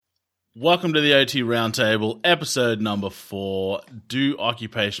Welcome to the OT Roundtable, episode number 4. Do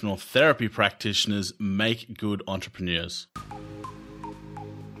occupational therapy practitioners make good entrepreneurs?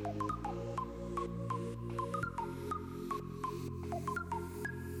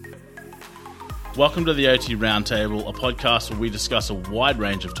 Welcome to the OT Roundtable, a podcast where we discuss a wide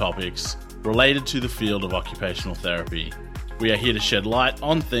range of topics related to the field of occupational therapy. We are here to shed light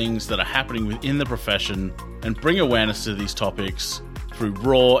on things that are happening within the profession and bring awareness to these topics through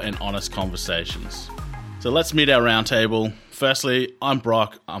raw and honest conversations. So let's meet our roundtable. Firstly, I'm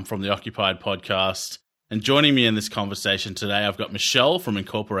Brock. I'm from the Occupied podcast. And joining me in this conversation today, I've got Michelle from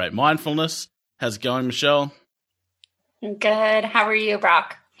Incorporate Mindfulness. How's it going, Michelle? Good. How are you,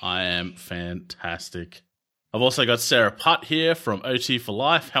 Brock? I am fantastic. I've also got Sarah Putt here from OT for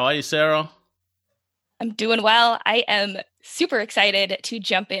Life. How are you, Sarah? I'm doing well. I am super excited to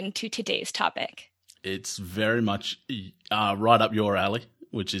jump into today's topic. It's very much right up your alley,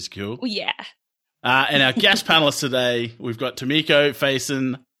 which is cool. Yeah. And our guest panelists today, we've got Tamiko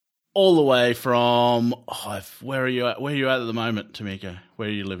Faison, all the way from where are you at? Where are you at the moment, Tamiko? Where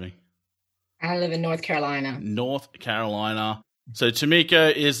are you living? I live in North Carolina. North Carolina. So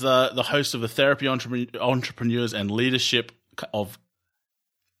Tamiko is the host of the Therapy Entrepreneurs and Leadership of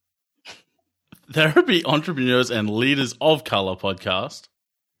Therapy Entrepreneurs and Leaders of Color podcast.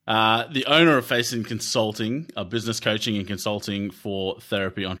 The owner of Faison Consulting, a business coaching and consulting for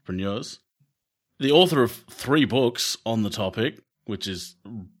therapy entrepreneurs. The author of 3 books on the topic, which is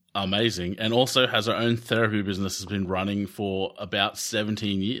amazing, and also has her own therapy business has been running for about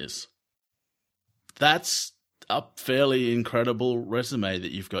 17 years. That's a fairly incredible resume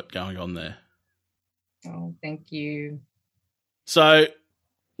that you've got going on there. Oh, thank you. So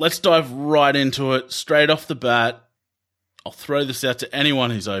let's dive right into it, straight off the bat. I'll throw this out to anyone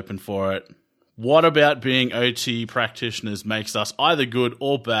who's open for it. What about being OT practitioners makes us either good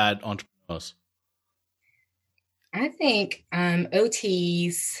or bad entrepreneurs? I think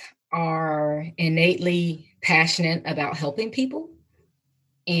OTs are innately passionate about helping people.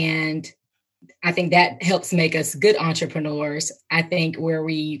 And I think that helps make us good entrepreneurs. I think where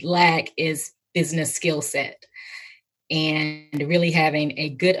we lack is business skill set and really having a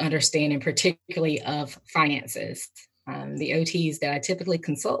good understanding, particularly of finances. The OTs that I typically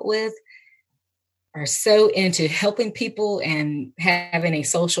consult with are so into helping people and having a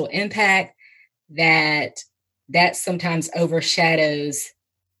social impact that sometimes overshadows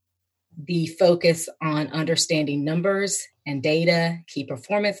the focus on understanding numbers and data, key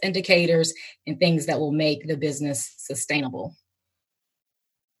performance indicators, and things that will make the business sustainable.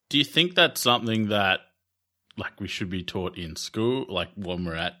 Do you think that's something that we should be taught in school, like when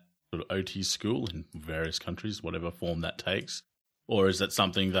we're at sort of OT school in various countries, whatever form that takes? Or is that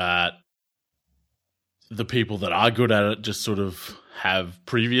something that the people that are good at it just sort of have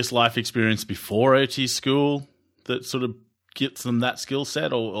previous life experience before OT school that sort of gets them that skill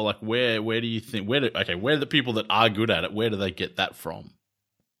set? Or where do you think, where are the people that are good at it, where do they get that from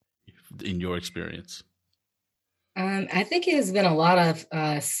in your experience? I think it has been a lot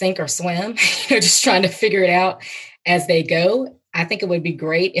of sink or swim, just trying to figure it out as they go. I think it would be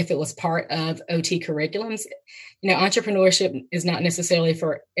great if it was part of OT curriculums. Entrepreneurship is not necessarily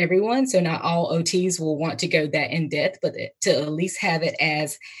for everyone, so not all OTs will want to go that in depth, but to at least have it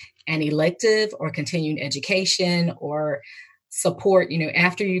as an elective or continuing education or support,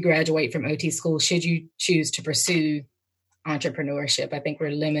 after you graduate from OT school, should you choose to pursue entrepreneurship. I think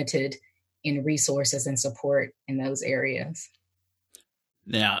we're limited in resources and support in those areas.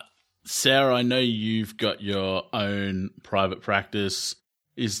 Now, Sarah, I know you've got your own private practice.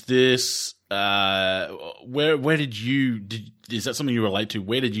 Is this where did you is that something you relate to?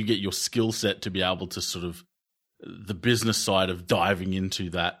 Where did you get your skill set to be able to sort of the business side of diving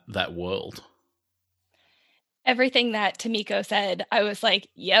into that world? Everything that Tamiko said, I was like,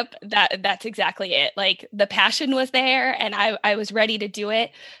 yep, that's exactly it. Like the passion was there and I was ready to do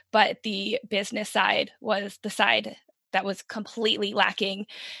it, but the business side was the side that was completely lacking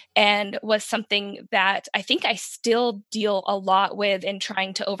and was something that I think I still deal a lot with in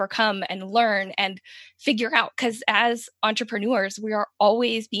trying to overcome and learn and figure out. Because as entrepreneurs, we are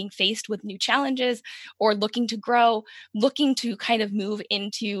always being faced with new challenges or looking to grow, looking to kind of move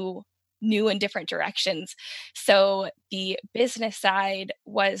into new and different directions. So the business side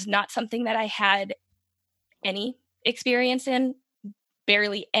was not something that I had any experience in,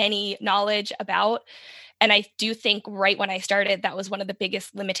 barely any knowledge about. And I do think right when I started, that was one of the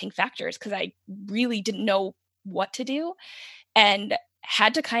biggest limiting factors because I really didn't know what to do and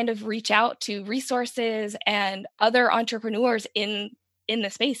had to kind of reach out to resources and other entrepreneurs in the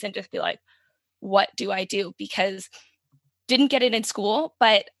space and just be like, what do I do? Because didn't get it in school,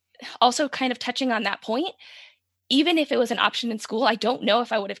 but also kind of touching on that point, even if it was an option in school, I don't know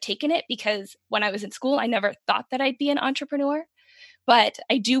if I would have taken it, because when I was in school, I never thought that I'd be an entrepreneur. But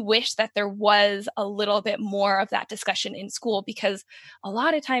I do wish that there was a little bit more of that discussion in school, because a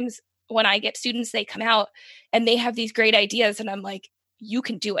lot of times when I get students, they come out and they have these great ideas and I'm like, you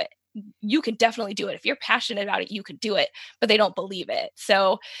can do it. You can definitely do it. If you're passionate about it, you can do it, but they don't believe it.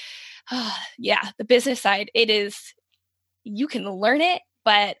 So yeah, the business side, you can learn it,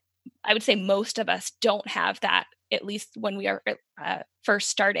 but I would say most of us don't have that, at least when we are first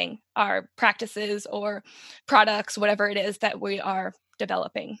starting our practices or products, whatever it is that we are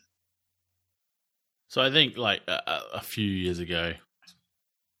developing. So I think like a few years ago,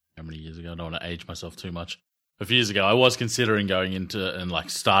 how many years ago? I don't want to age myself too much. A few years ago, I was considering going into and like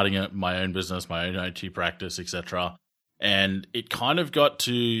starting my own business, my own OT practice, etc. And it kind of got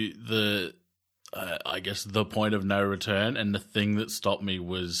to the, I guess, the point of no return. And the thing that stopped me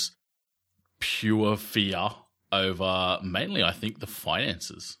was pure fear over mainly, I think, the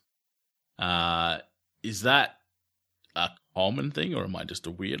finances. Is that a common thing, or am I just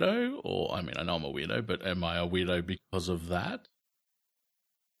a weirdo? Or, I mean, I know I'm a weirdo, but am I a weirdo because of that?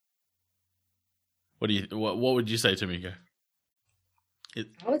 What would you say to me, Go?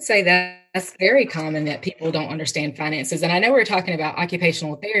 I would say that's very common, that people don't understand finances. And I know we're talking about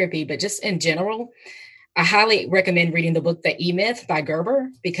occupational therapy, but just in general, I highly recommend reading the book, The E-Myth by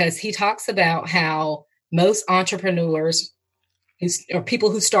Gerber, because he talks about how most entrepreneurs or people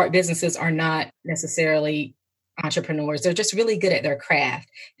who start businesses are not necessarily entrepreneurs. They're just really good at their craft.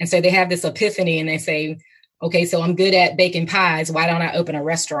 And so they have this epiphany and they say, okay, so I'm good at baking pies. Why don't I open a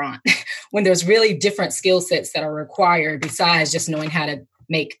restaurant? When there's really different skill sets that are required besides just knowing how to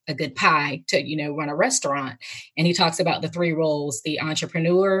make a good pie to, run a restaurant. And he talks about the three roles: the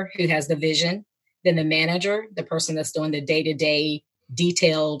entrepreneur who has the vision, then the manager, the person that's doing the day-to-day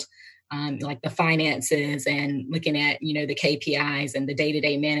detailed, like the finances and looking at, the KPIs and the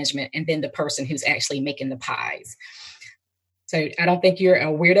day-to-day management, and then the person who's actually making the pies. So I don't think you're a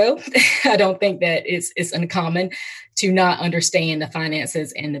weirdo. I don't think that it's uncommon to not understand the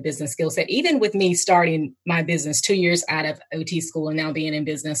finances and the business skill set. Even with me starting my business 2 years out of OT school and now being in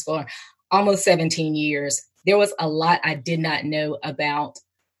business for almost 17 years, there was a lot I did not know about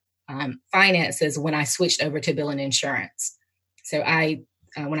finances when I switched over to billing insurance. So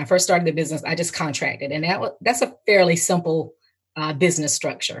when I first started the business, I just contracted, and that's a fairly simple business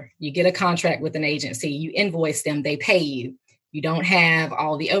structure. You get a contract with an agency, you invoice them, they pay you. You don't have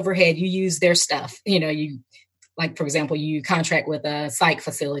all the overhead. You use their stuff. Like, for example, you contract with a psych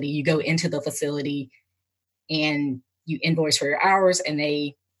facility, you go into the facility and you invoice for your hours and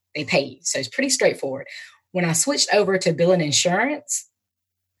they pay you. So it's pretty straightforward. When I switched over to billing insurance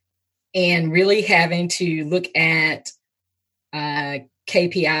and really having to look at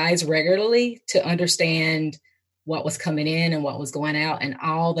KPIs regularly to understand what was coming in and what was going out and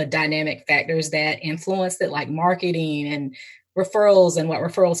all the dynamic factors that influenced it, like marketing and referrals and what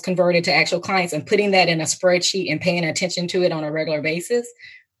referrals converted to actual clients, and putting that in a spreadsheet and paying attention to it on a regular basis,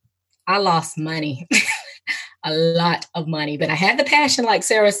 I lost money, a lot of money. But I had the passion, like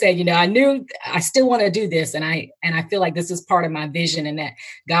Sarah said, I knew I still want to do this. And I feel like this is part of my vision and that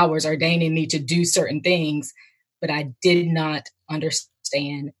God was ordaining me to do certain things, but I did not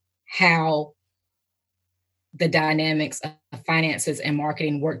understand how the dynamics of finances and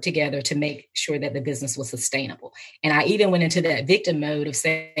marketing work together to make sure that the business was sustainable. And I even went into that victim mode of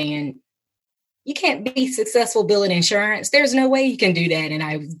saying, you can't be successful billing insurance. There's no way you can do that. And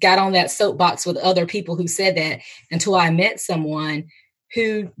I got on that soapbox with other people who said that, until I met someone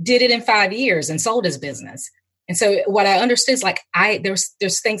who did it in 5 years and sold his business. And so what I understood is like,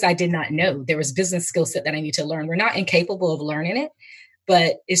 there's things I did not know. There was business skill set that I need to learn. We're not incapable of learning it.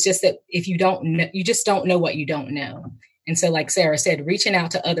 But it's just that if you don't know, you just don't know what you don't know. And so, like Sarah said, reaching out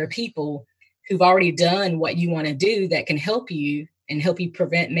to other people who've already done what you want to do that can help you and help you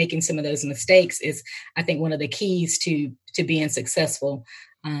prevent making some of those mistakes is, I think, one of the keys to being successful,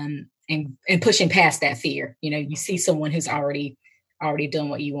 and pushing past that fear. You see someone who's already done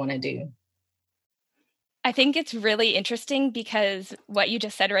what you want to do. I think it's really interesting because what you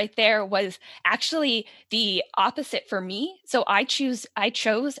just said right there was actually the opposite for me. So I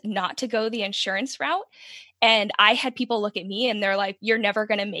chose not to go the insurance route. And I had people look at me and they're like, you're never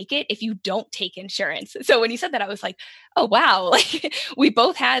going to make it if you don't take insurance. So when you said that, I was like, oh, wow. Like we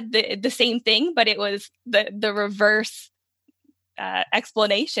both had the same thing, but it was the reverse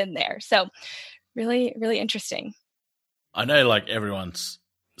explanation there. So really, really interesting. I know like everyone's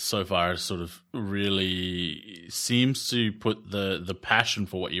so far sort of really seems to put the passion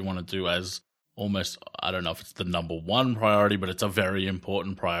for what you want to do as almost, I don't know if it's the number one priority, but it's a very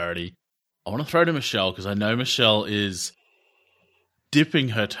important priority. I want to throw to Michelle because I know Michelle is dipping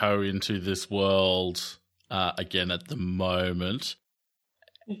her toe into this world again at the moment.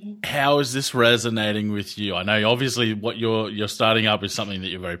 Mm-hmm. How is this resonating with you? I know obviously what you're starting up is something that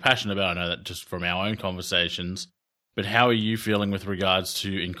you're very passionate about. I know that just from our own conversations. But how are you feeling with regards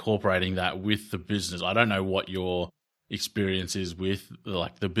to incorporating that with the business? I don't know what your experience is with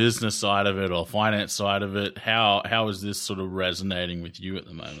like the business side of it or finance side of it. How is this sort of resonating with you at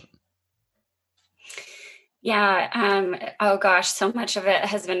the moment? Yeah. Oh gosh, so much of it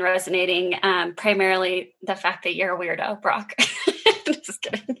has been resonating. Primarily the fact that you're a weirdo, Brock. Just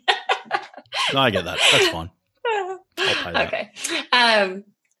kidding. No, I get that. That's fine. I'll pay that. Okay.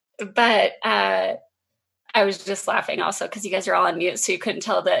 But I was just laughing also because you guys are all on mute, so you couldn't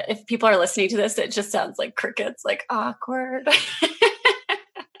tell that if people are listening to this, it just sounds like crickets, like awkward.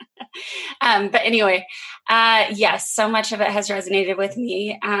 But anyway, yes, so much of it has resonated with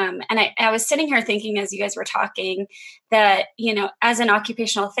me. And I was sitting here thinking as you guys were talking that, you know, as an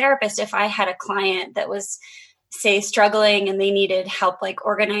occupational therapist, if I had a client that was, say, struggling and they needed help like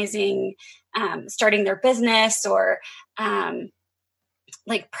organizing, starting their business or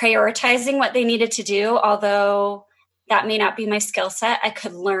like prioritizing what they needed to do, although that may not be my skill set, I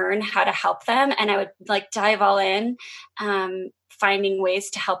could learn how to help them and I would like dive all in, finding ways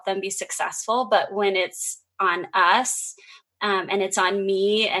to help them be successful. But when it's on us and it's on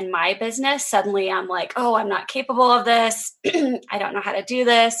me and my business, suddenly I'm like, oh, I'm not capable of this. I don't know how to do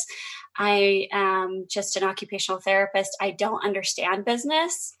this. I am just an occupational therapist. I don't understand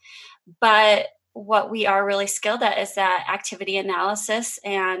business, but what we are really skilled at is that activity analysis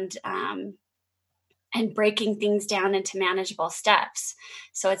and breaking things down into manageable steps.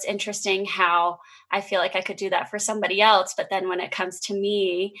 So it's interesting how I feel like I could do that for somebody else, but then when it comes to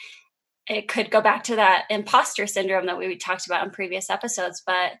me, it could go back to that imposter syndrome that we talked about in previous episodes.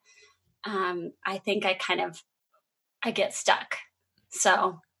 But I think I get stuck.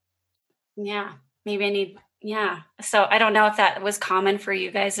 So yeah, maybe I need, yeah. So I don't know if that was common for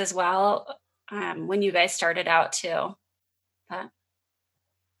you guys as well. When you guys started out too. But.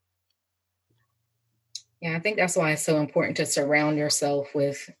 Yeah, I think that's why it's so important to surround yourself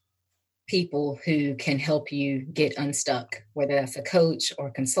with people who can help you get unstuck, whether that's a coach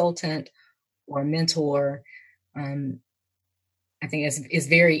or consultant or mentor. I think it's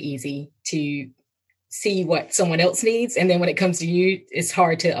very easy to see what someone else needs. And then when it comes to you, it's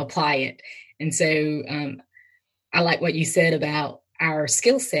hard to apply it. And so I like what you said about our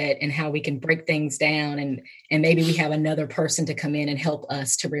skill set and how we can break things down and maybe we have another person to come in and help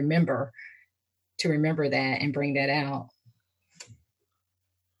us to remember that and bring that out.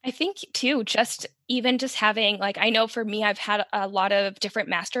 I think too, just having, like, I know for me, I've had a lot of different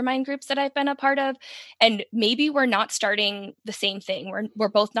mastermind groups that I've been a part of, and maybe we're not starting the same thing. We're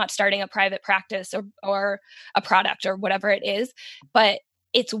both not starting a private practice or a product or whatever it is, but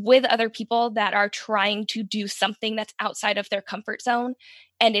it's with other people that are trying to do something that's outside of their comfort zone.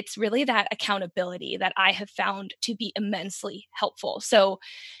 And it's really that accountability that I have found to be immensely helpful. So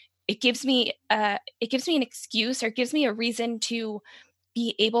it gives me an excuse, or it gives me a reason to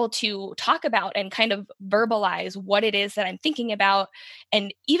be able to talk about and kind of verbalize what it is that I'm thinking about.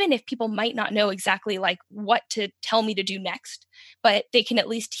 And even if people might not know exactly like what to tell me to do next, but they can at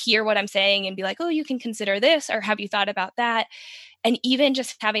least hear what I'm saying and be like, oh, you can consider this, or have you thought about that? And even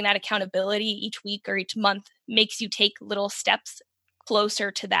just having that accountability each week or each month makes you take little steps closer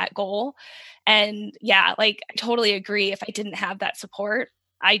to that goal. And yeah, like I totally agree. If I didn't have that support,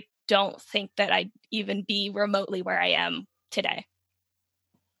 I don't think that I'd even be remotely where I am today.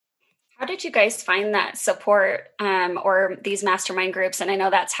 How did you guys find that support or these mastermind groups? And I know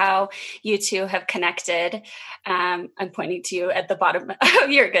that's how you two have connected. I'm pointing to you at the bottom.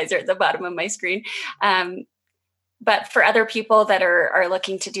 You guys are at the bottom of my screen. But for other people that are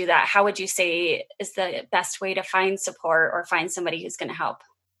looking to do that, how would you say is the best way to find support or find somebody who's going to help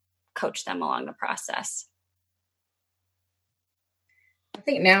coach them along the process? I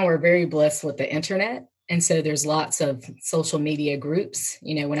think now we're very blessed with the internet. And so there's lots of social media groups.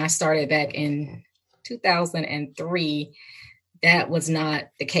 You know, when I started back in 2003, that was not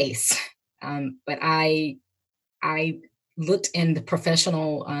the case. But I looked in the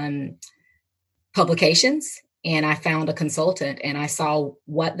professional publications and I found a consultant and I saw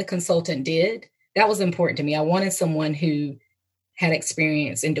what the consultant did. That was important to me. I wanted someone who had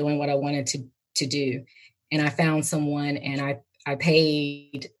experience in doing what I wanted to do. And I found someone and I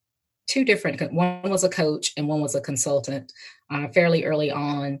paid two different, one was a coach and one was a consultant fairly early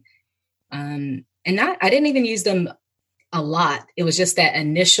on. I didn't even use them a lot. It was just that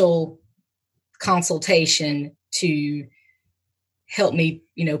initial consultation to help me,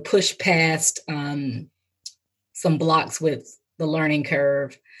 push past some blocks with the learning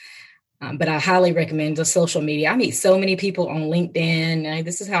curve. But I highly recommend the social media. I meet so many people on LinkedIn.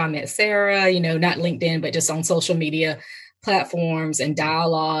 This is how I met Sarah, not LinkedIn, but just on social media platforms and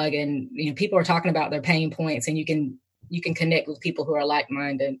dialogue. And, people are talking about their pain points, and you can connect with people who are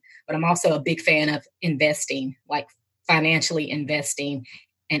like-minded. But I'm also a big fan of investing, like financially investing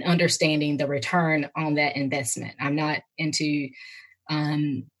and understanding the return on that investment. I'm not into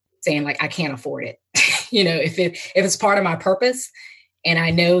saying like, I can't afford it. If it's part of my purpose, and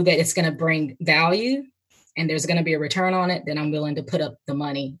I know that it's going to bring value and there's going to be a return on it, then I'm willing to put up the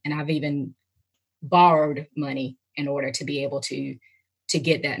money. And I've even borrowed money in order to be able to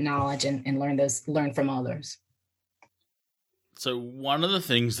get that knowledge and learn from others. So one of the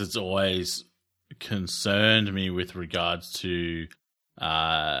things that's always concerned me with regards to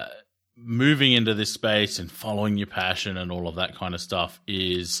moving into this space and following your passion and all of that kind of stuff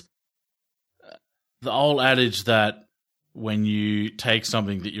is the old adage that when you take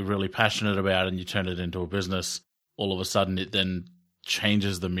something that you're really passionate about and you turn it into a business, all of a sudden it then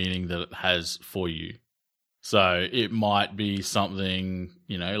changes the meaning that it has for you. So it might be something,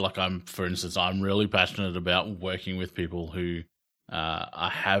 like for instance, I'm really passionate about working with people who are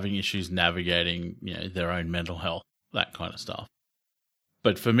having issues navigating, their own mental health, that kind of stuff.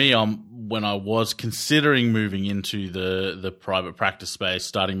 But for me, when I was considering moving into the private practice space,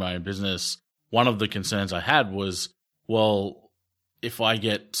 starting my own business, one of the concerns I had was, well, if I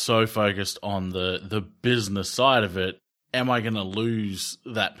get so focused on the business side of it, am I going to lose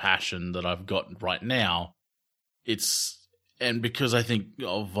that passion that I've got right now? And because I think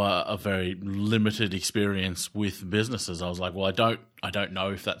of a very limited experience with businesses, I was like, well, I don't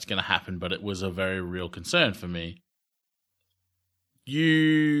know if that's going to happen, but it was a very real concern for me.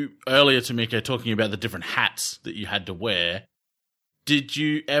 You earlier, Tamika, talking about the different hats that you had to wear. Did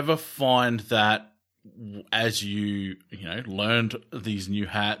you ever find that as you learned these new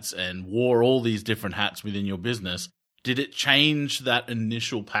hats and wore all these different hats within your business, did it change that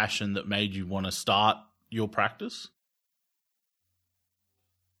initial passion that made you want to start your practice?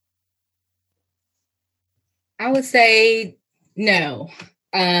 I would say no.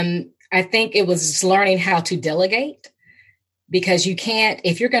 I think it was just learning how to delegate, because you can't,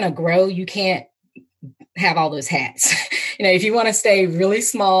 if you're going to grow, you can't have all those hats. If you want to stay really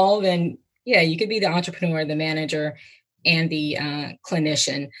small, then yeah, you could be the entrepreneur, the manager, and the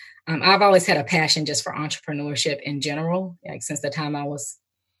clinician. I've always had a passion just for entrepreneurship in general. Like since the time I was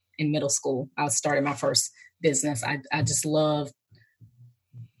in middle school, I started my first business. I just love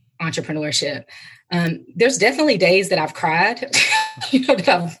entrepreneurship. There's definitely days that I've cried, that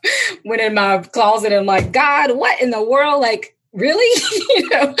I've went in my closet and I'm like, God, what in the world? Like, really?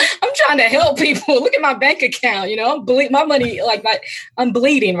 I'm trying to help people. Look at my bank account. My money, I'm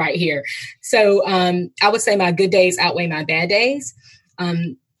bleeding right here. So I would say my good days outweigh my bad days.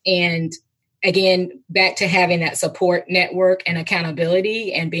 And again, back to having that support network and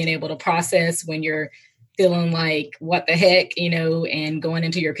accountability and being able to process when you're feeling like, what the heck, and going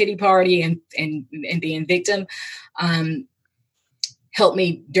into your pity party and being victim, helped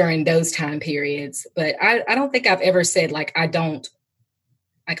me during those time periods. But I don't think I've ever said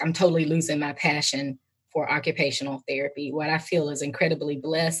I'm totally losing my passion for occupational therapy. What I feel is incredibly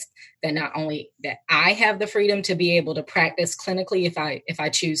blessed that not only that I have the freedom to be able to practice clinically if I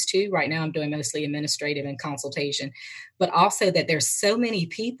choose to. Right now I'm doing mostly administrative and consultation, but also that there's so many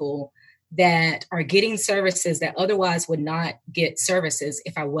people that are getting services that otherwise would not get services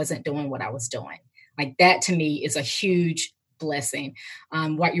if I wasn't doing what I was doing. Like that to me is a huge blessing.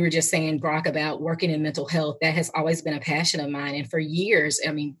 What you were just saying, Brock, about working in mental health, that has always been a passion of mine. And for years,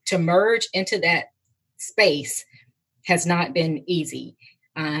 to merge into that space has not been easy.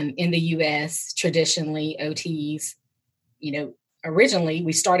 In the US, traditionally, OTs, originally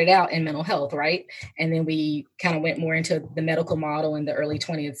we started out in mental health, right? And then we kind of went more into the medical model in the early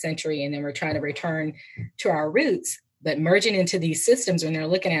 20th century. And then we're trying to return to our roots. But merging into these systems when they're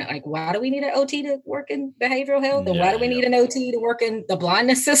looking at like, why do we need an OT to work in behavioral health? And why do we need an OT to work in the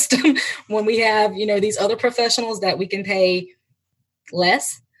blindness system when we have, these other professionals that we can pay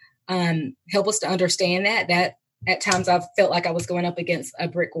less? Help us to understand that at times I've felt like I was going up against a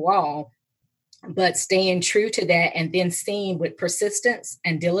brick wall, but staying true to that and then seeing with persistence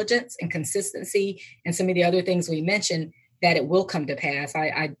and diligence and consistency and some of the other things we mentioned that it will come to pass.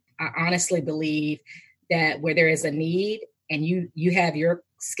 I honestly believe that where there is a need and you have your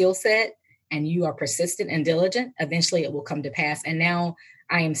skill set and you are persistent and diligent, eventually it will come to pass. And now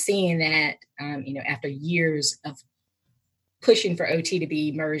I am seeing that, after years of pushing for OT to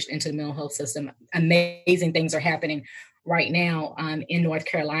be merged into the mental health system. Amazing things are happening right now in North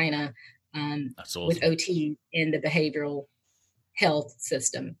Carolina That's awesome. with OT in the behavioral health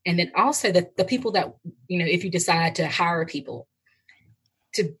system. And then also the people that, if you decide to hire people,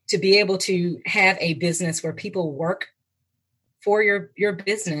 to be able to have a business where people work for your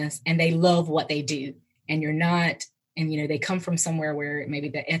business and they love what they do, and you're not, and they come from somewhere where maybe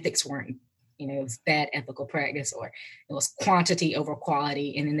the ethics weren't, it was bad ethical practice, or it was quantity over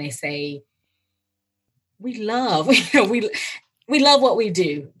quality, and then they say, we love we love what we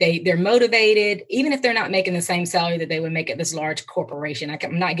do. They're motivated, even if they're not making the same salary that they would make at this large corporation.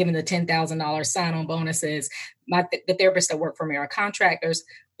 I'm not giving the $10,000 sign-on bonuses. The therapists that work for me are contractors,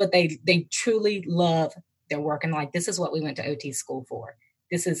 but they truly love their work, and like, this is what we went to OT school for.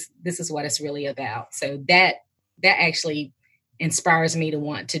 This is what it's really about. So that actually inspires me to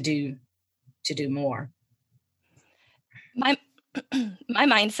want to do more. My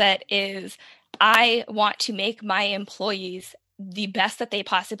mindset is, I want to make my employees the best that they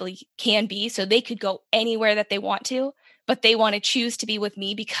possibly can be, so they could go anywhere that they want to, but they want to choose to be with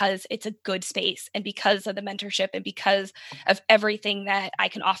me because it's a good space, and because of the mentorship, and because of everything that I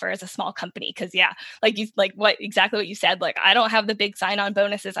can offer as a small company. Because exactly what you said, like, I don't have the big sign-on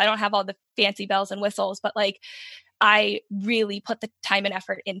bonuses, I don't have all the fancy bells and whistles, but like, I really put the time and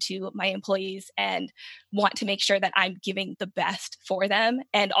effort into my employees and want to make sure that I'm giving the best for them.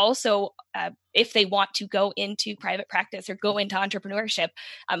 And also, if they want to go into private practice or go into entrepreneurship,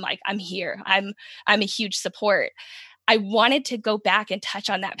 I'm here. I'm a huge support. I wanted to go back and touch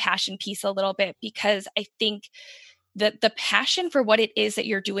on that passion piece a little bit, because I think that the passion for what it is that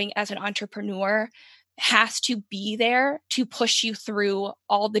you're doing as an entrepreneur has to be there to push you through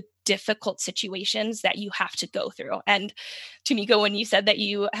all the difficult situations that you have to go through. And Tamika, when you said that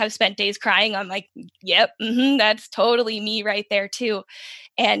you have spent days crying, I'm like, yep, that's totally me right there too.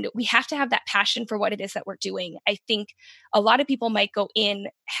 And we have to have that passion for what it is that we're doing. I think a lot of people might go in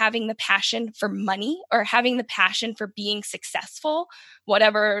having the passion for money, or having the passion for being successful,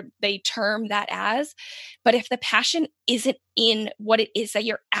 whatever they term that as. But if the passion isn't in what it is that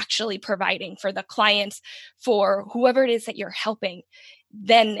you're actually providing for the clients, for whoever it is that you're helping,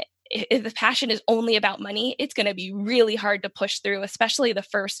 then if the passion is only about money, it's going to be really hard to push through, especially the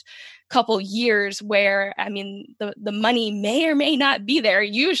first couple years where, the money may or may not be there.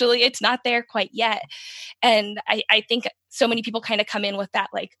 Usually it's not there quite yet. And I think so many people kind of come in with that,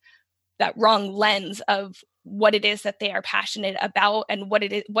 like, that wrong lens of what it is that they are passionate about, and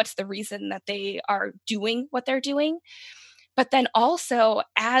what's the reason that they are doing what they're doing. But then also,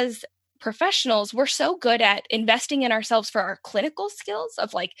 as professionals, we're so good at investing in ourselves for our clinical skills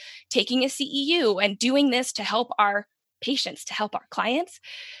of like taking a CEU and doing this to help our patients, to help our clients.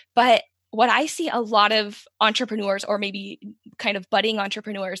 But what I see a lot of entrepreneurs, or maybe kind of budding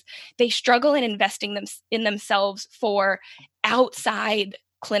entrepreneurs, they struggle in investing in themselves for outside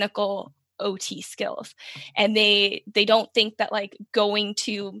clinical OT skills. And they don't think that, like, going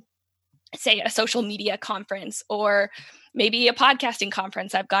to, say, a social media conference or maybe a podcasting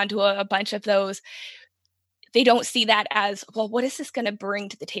conference, I've gone to a bunch of those, they don't see that as, well, what is this going to bring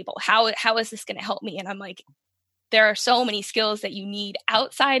to the table? How is this going to help me? And I'm like, there are so many skills that you need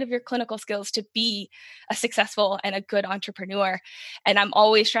outside of your clinical skills to be a successful and a good entrepreneur. And I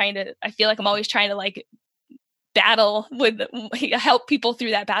feel like I'm always trying to like help people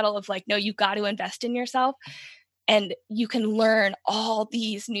through that battle of like, no, you got to invest in yourself. And you can learn all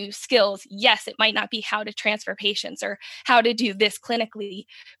these new skills. Yes, it might not be how to transfer patients or how to do this clinically,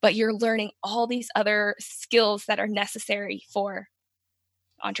 but you're learning all these other skills that are necessary for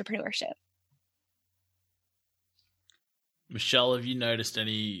entrepreneurship. Michelle, have you noticed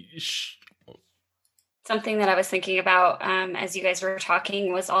any? Something that I was thinking about as you guys were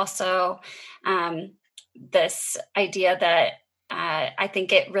talking was also this idea that I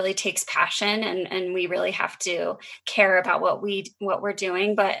think it really takes passion, and we really have to care about what we're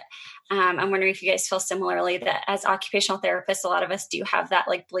doing. But I'm wondering if you guys feel similarly, that as occupational therapists, a lot of us do have that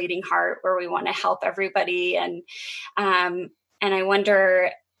like bleeding heart where we want to help everybody. And I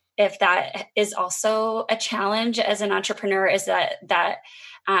wonder if that is also a challenge as an entrepreneur, is that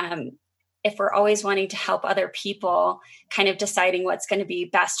if we're always wanting to help other people, kind of deciding what's going to be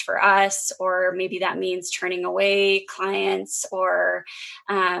best for us, or maybe that means turning away clients, or,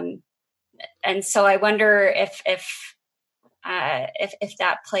 and so I wonder if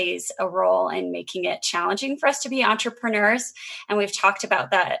that plays a role in making it challenging for us to be entrepreneurs. And we've talked about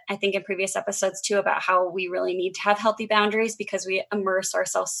that, I think, in previous episodes too, about how we really need to have healthy boundaries, because we immerse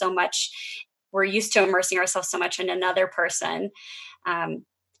ourselves so much. We're used to immersing ourselves so much in another person.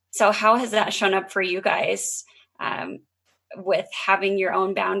 So how has that shown up for you guys? with having your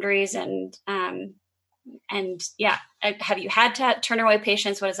own boundaries and yeah, have you had to turn away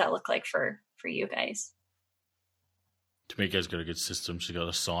patients? What does that look like for you guys? Tamika's got a good system. She got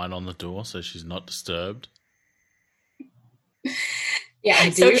a sign on the door so she's not disturbed. Yeah, I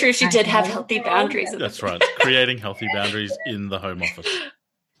do. So true. She did have healthy boundaries. That's right. Creating healthy boundaries in the home office.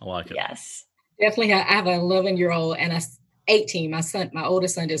 I like it. Yes. Definitely. I have an 11-year-old and a 18. My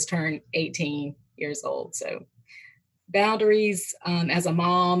oldest son just turned 18 years old. So boundaries as a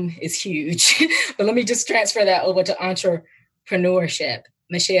mom is huge. But let me just transfer that over to entrepreneurship.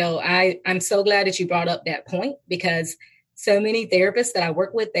 Michelle, I'm so glad that you brought up that point, because so many therapists that I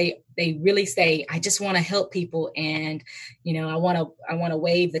work with, they really say, I just want to help people. And, I want to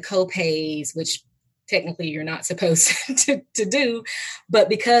waive the co-pays, which technically you're not supposed to do. But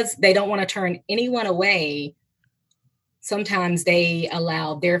because they don't want to turn anyone away, sometimes they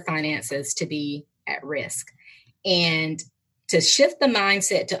allow their finances to be at risk. And to shift the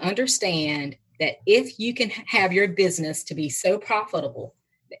mindset to understand that if you can have your business to be so profitable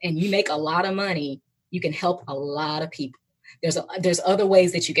and you make a lot of money, you can help a lot of people. There's other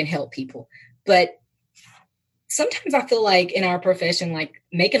ways that you can help people. But sometimes I feel like in our profession, like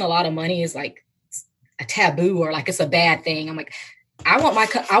making a lot of money is like a taboo, or like it's a bad thing. I'm like, I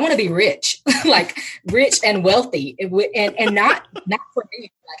want to be rich, like rich and wealthy, and not for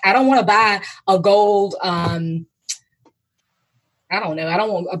me. Like, I don't want to buy a gold, I don't know. I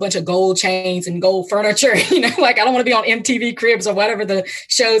don't want a bunch of gold chains and gold furniture, like I don't want to be on MTV Cribs or whatever the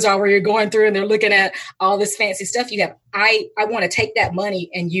shows are where you're going through and they're looking at all this fancy stuff you have. I want to take that money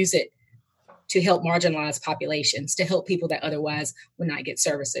and use it to help marginalized populations, to help people that otherwise would not get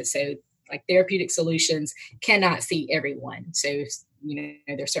services. So like therapeutic solutions cannot see everyone. So,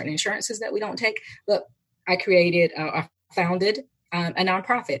 there's certain insurances that we don't take, but I founded a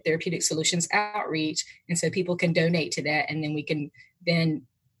nonprofit, Therapeutic Solutions Outreach. And so people can donate to that. And then we can then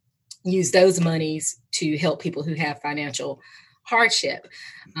use those monies to help people who have financial hardship.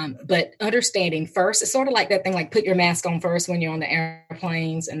 But understanding first, it's sort of like that thing, like put your mask on first when you're on the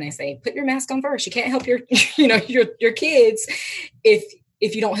airplanes. And they say, put your mask on first. You can't help your kids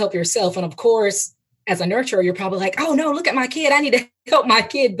if you don't help yourself. And of course, as a nurturer, you're probably like, oh no, look at my kid. I need to help my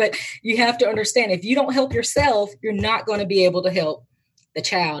kid. But you have to understand, if you don't help yourself, you're not going to be able to help the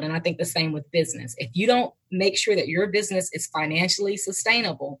child. And I think the same with business. If you don't make sure that your business is financially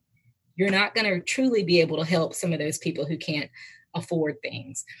sustainable, you're not going to truly be able to help some of those people who can't afford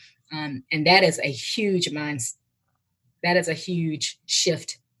things. And that is a huge that is a huge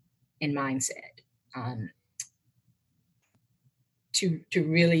shift in mindset, to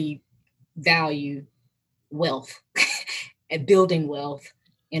really value wealth and building wealth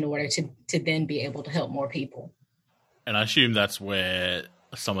in order to then be able to help more people. And I assume that's where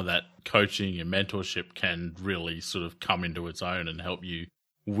some of that coaching and mentorship can really sort of come into its own and help you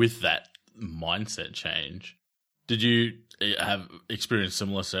with that mindset change. Did you have experience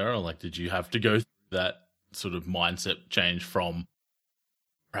similar, Sarah? Like, did you have to go through that sort of mindset change from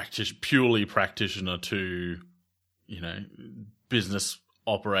purely practitioner to, business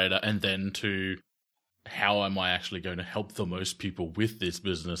operator, and then to how am I actually going to help the most people with this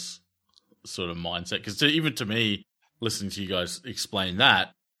business sort of mindset? Because even to me, listening to you guys explain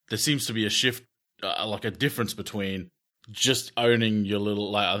that, there seems to be a shift, like a difference between just owning your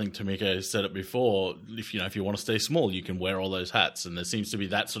little, like I think Tamika said it before, if you want to stay small, you can wear all those hats. And there seems to be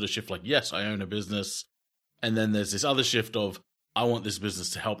that sort of shift, like, yes, I own a business. And then there's this other shift of, I want this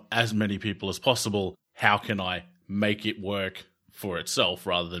business to help as many people as possible. How can I make it work for itself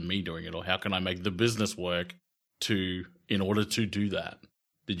rather than me doing it? Or how can I make the business work in order to do that?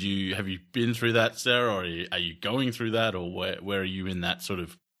 Have you been through that, Sarah, or are you going through that, or where are you in that sort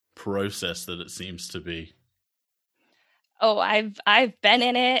of process that it seems to be? Oh, I've been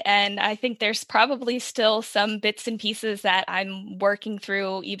in it, and I think there's probably still some bits and pieces that I'm working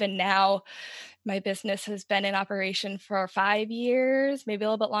through even now. My business has been in operation for 5 years, maybe a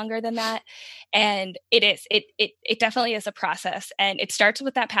little bit longer than that. And it definitely is a process. And it starts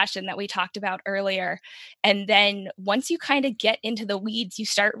with that passion that we talked about earlier. And then once you kind of get into the weeds, you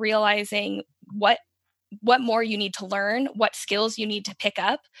start realizing what more you need to learn, what skills you need to pick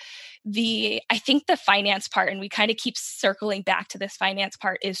up. I think the finance part, and we kind of keep circling back to this finance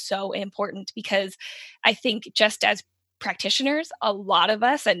part, is so important, because I think just as practitioners, a lot of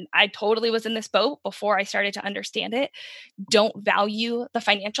us, and I totally was in this boat before I started to understand it, don't value the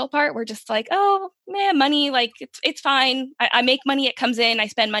financial part. We're just like, oh man, money, like it's fine. I make money, it comes in, I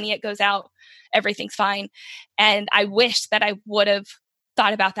spend money, it goes out, everything's fine. And I wish that I would have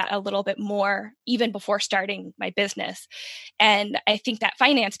thought about that a little bit more even before starting my business. And I think that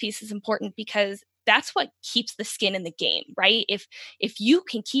finance piece is important, because that's what keeps the skin in the game, right? If you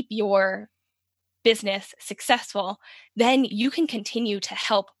can keep your business successful, then you can continue to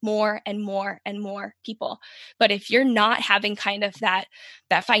help more and more and more people. But if you're not having kind of that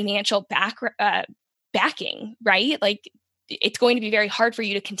financial backing, right? Like, it's going to be very hard for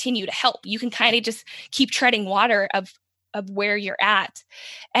you to continue to help. You can kind of just keep treading water of where you're at.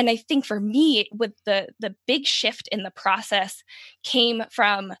 And I think for me, with the big shift in the process came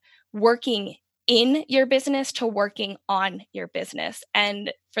from working in your business to working on your business.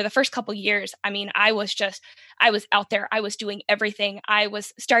 And for the first couple of years, I mean, I was out there. I was doing everything. I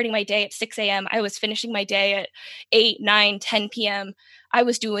was starting my day at 6 a.m. I was finishing my day at 8, 9, 10 p.m. I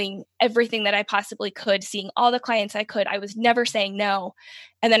was doing everything that I possibly could, seeing all the clients I could. I was never saying no.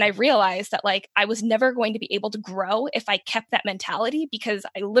 And then I realized that, like, I was never going to be able to grow if I kept that mentality, because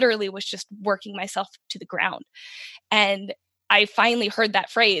I literally was just working myself to the ground. And I finally heard that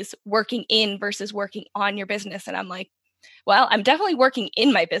phrase, working in versus working on your business. And I'm like, well, I'm definitely working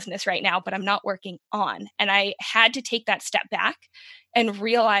in my business right now, but I'm not working on. And I had to take that step back and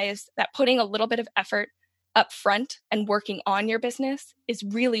realize that putting a little bit of effort up front and working on your business is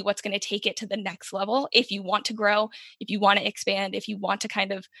really what's going to take it to the next level if you want to grow, if you want to expand, if you want to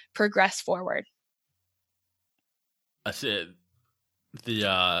kind of progress forward. I said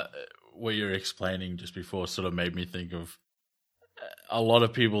what you're explaining just before sort of made me think of a lot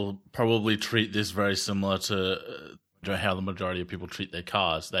of people probably treat this very similar to how the majority of people treat their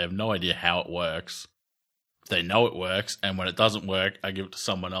cars. They have no idea how it works. They know it works, and when it doesn't work, I give it to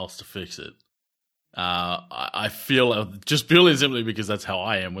someone else to fix it. I feel just purely and simply because that's how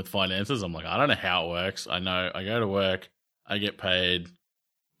I am with finances. I'm like, I don't know how it works. I know I go to work, I get paid,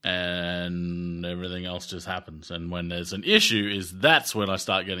 and everything else just happens. And when there's an issue, that's when I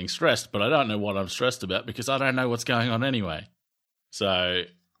start getting stressed. But I don't know what I'm stressed about because I don't know what's going on anyway. So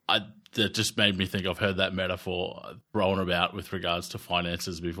that just made me think I've heard that metaphor thrown about with regards to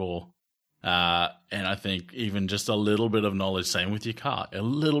finances before. And I think even just a little bit of knowledge, same with your car, a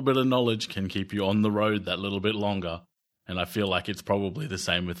little bit of knowledge can keep you on the road that little bit longer. And I feel like it's probably the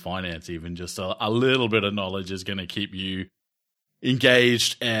same with finance. Even just a little bit of knowledge is going to keep you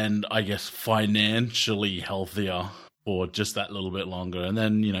engaged and, I guess, financially healthier for just that little bit longer. And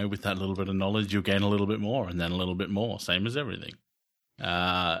then, with that little bit of knowledge, you'll gain a little bit more and then a little bit more, same as everything.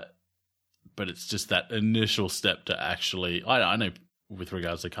 But it's just that initial step to actually, I know with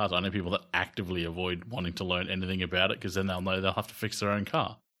regards to cars, I know people that actively avoid wanting to learn anything about it because then they'll know they'll have to fix their own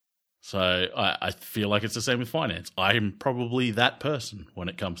car. So I feel like it's the same with finance. I'm probably that person when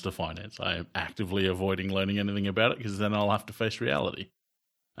it comes to finance. I am actively avoiding learning anything about it because then I'll have to face reality.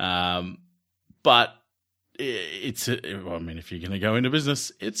 But if you're going to go into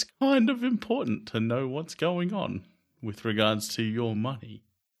business, it's kind of important to know what's going on with regards to your money.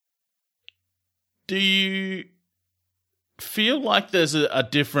 Do you feel like there's a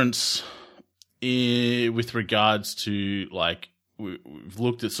difference with regards to, like, we've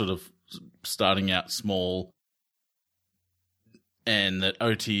looked at sort of starting out small and that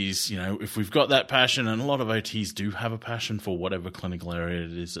OTs, if we've got that passion, and a lot of OTs do have a passion for whatever clinical area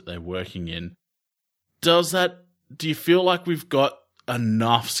it is that they're working in, do you feel like we've got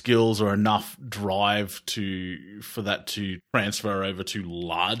enough skills or enough drive for that to transfer over to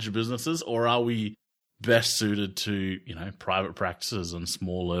large businesses, or are we best suited to, private practices and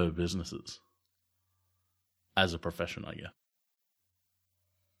smaller businesses as a profession, I guess?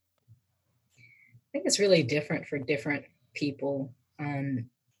 I think it's really different for different people. And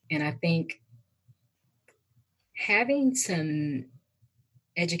I think having some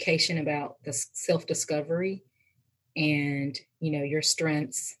education about the self-discovery and, your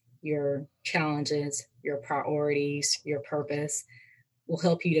strengths, your challenges, your priorities, your purpose will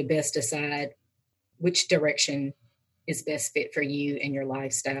help you to best decide which direction is best fit for you and your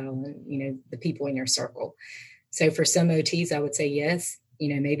lifestyle and, the people in your circle. So for some OTs, I would say yes.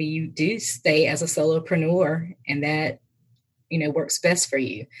 Maybe you do stay as a solopreneur and that, works best for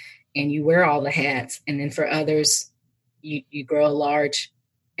you and you wear all the hats. And then for others, you grow a large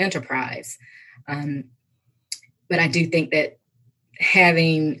enterprise. But I do think that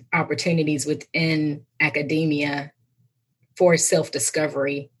having opportunities within academia for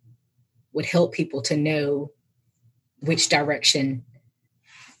self-discovery would help people to know which direction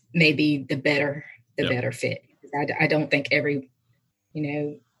may be the better fit. I don't think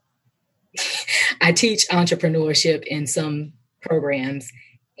I teach entrepreneurship in some programs,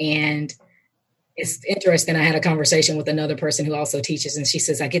 and it's interesting. I had a conversation with another person who also teaches, and she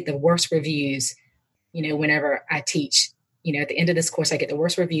says, I get the worst reviews, whenever I teach, at the end of this course, I get the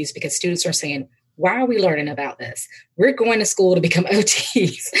worst reviews because students are saying, Why are we learning about this? We're going to school to become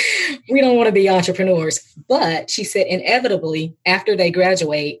OTs. We don't want to be entrepreneurs. But she said, inevitably, after they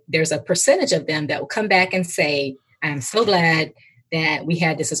graduate, there's a percentage of them that will come back and say, I'm so glad that we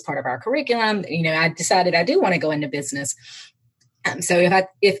had this as part of our curriculum. I decided I do want to go into business. So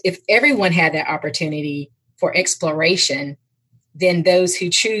if everyone had that opportunity for exploration, then those who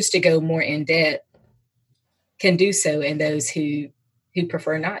choose to go more in debt can do so, and those who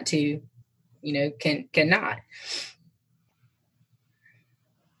prefer not to, cannot.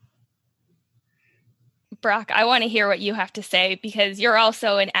 Brock, I want to hear what you have to say, because you're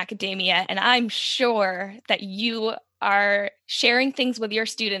also in academia, and I'm sure that you are sharing things with your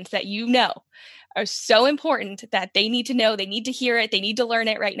students that are so important that they need to know, they need to hear it, they need to learn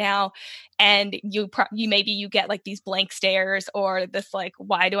it right now. And you get like these blank stares, or this like,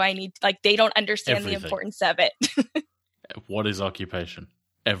 why do I need, like, they don't understand Everything. The importance of it. What is occupation?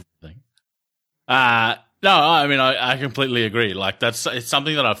 Everything. No, I mean, I completely agree. Like, it's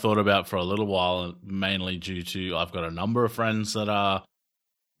something that I've thought about for a little while, mainly due to I've got a number of friends that are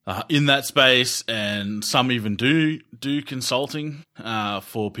in that space, and some even do consulting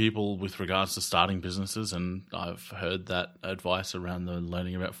for people with regards to starting businesses. And I've heard that advice around the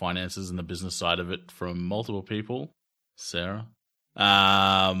learning about finances and the business side of it from multiple people. Sarah.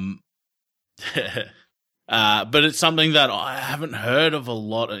 But it's something that I haven't heard of a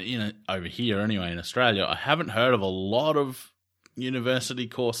lot, over here anyway in Australia. I haven't heard of a lot of university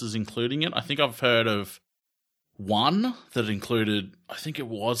courses including it. I think I've heard of one that included, I think it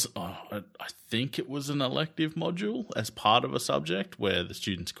was an elective module as part of a subject where the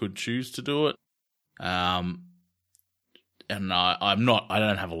students could choose to do it. And I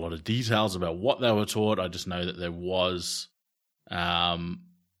don't have a lot of details about what they were taught. I just know that there was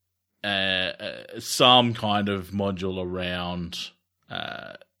some kind of module around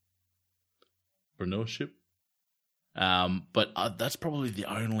entrepreneurship. But that's probably the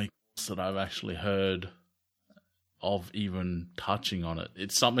only course that I've actually heard of even touching on it.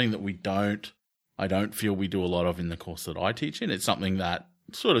 It's something that I don't feel we do a lot of in the course that I teach in. It's something that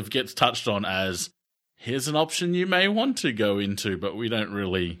sort of gets touched on as, here's an option you may want to go into, but we don't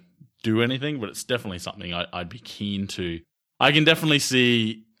really do anything. But it's definitely something I'd be keen to. I can definitely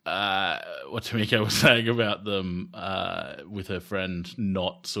see what Tamika was saying about them with her friend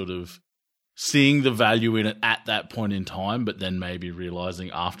not sort of seeing the value in it at that point in time, but then maybe realizing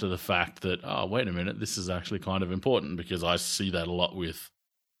after the fact that, oh, wait a minute, this is actually kind of important, because I see that a lot with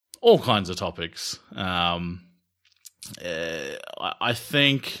all kinds of topics. I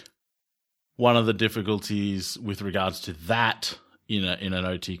think one of the difficulties with regards to that in an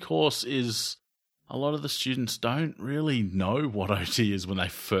OT course is a lot of the students don't really know what OT is when they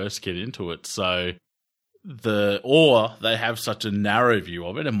first get into it. So or they have such a narrow view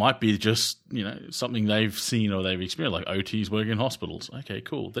of it. It might be just, something they've seen or they've experienced, like OTs work in hospitals. Okay,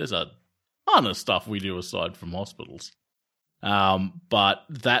 cool. There's a ton of stuff we do aside from hospitals. But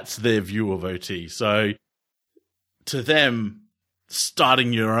that's their view of OT. So to them,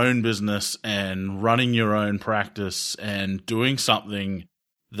 starting your own business and running your own practice and doing something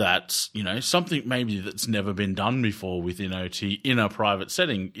that's, something maybe that's never been done before within OT in a private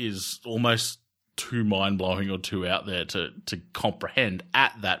setting is almost too mind-blowing or too out there to comprehend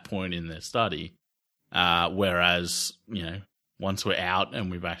at that point in their study. Whereas, once we're out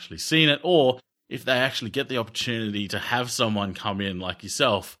and we've actually seen it, or if they actually get the opportunity to have someone come in like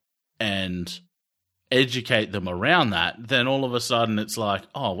yourself and educate them around that, then all of a sudden it's like,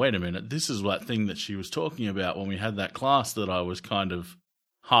 oh, wait a minute, this is that thing that she was talking about when we had that class that I was kind of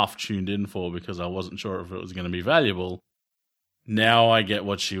half tuned in for because I wasn't sure if it was going to be valuable. Now I get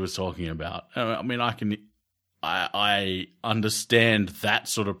what she was talking about. I mean, I understand that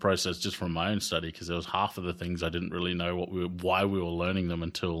sort of process just from my own study, because there was half of the things I didn't really know why we were learning them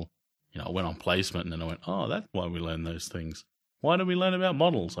until, I went on placement, and then I went, oh, that's why we learn those things. Why do we learn about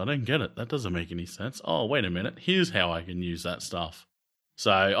models? I don't get it. That doesn't make any sense. Oh, wait a minute. Here's how I can use that stuff.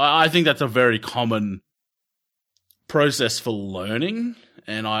 So I think that's a very common process for learning,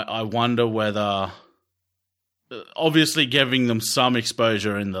 and I wonder whether, obviously giving them some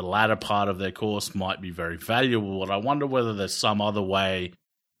exposure in the latter part of their course might be very valuable, but I wonder whether there's some other way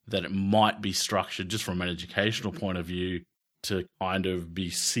that it might be structured just from an educational point of view to kind of be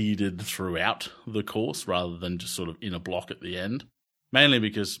seeded throughout the course rather than just sort of in a block at the end. Mainly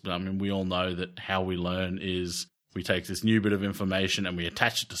because, we all know that how we learn is we take this new bit of information and we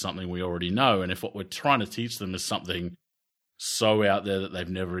attach it to something we already know. And if what we're trying to teach them is something so out there that they've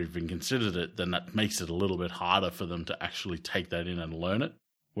never even considered it, then that makes it a little bit harder for them to actually take that in and learn it.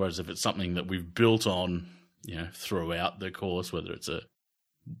 Whereas if it's something that we've built on, throughout the course, whether it's a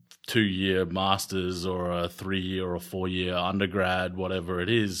 2-year master's or a 3-year or 4-year undergrad, whatever it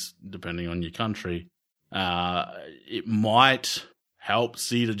is, depending on your country, it might help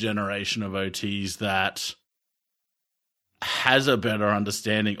seed a generation of OTs that has a better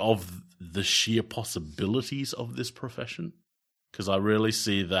understanding of the sheer possibilities of this profession. Because I really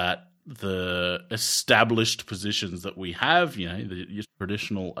see that the established positions that we have, your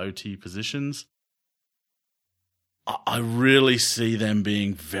traditional OT positions, I really see them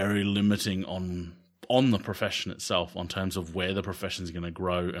being very limiting on the profession itself, on terms of where the profession is going to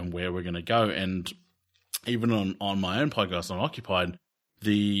grow and where we're going to go. And even on my own podcast on Occupied,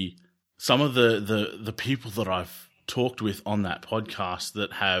 some of the people that I've talked with on that podcast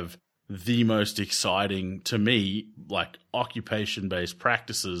that have the most exciting, to me, like occupation-based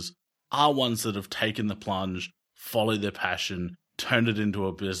practices are ones that have taken the plunge, followed their passion, turned it into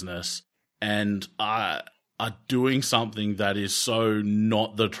a business, and are doing something that is so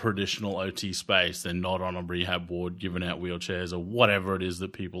not the traditional OT space. They're not on a rehab ward giving out wheelchairs or whatever it is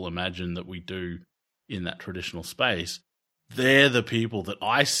that people imagine that we do in that traditional space. They're the people that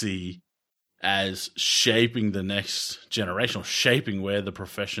I see as shaping the next generation, or shaping where the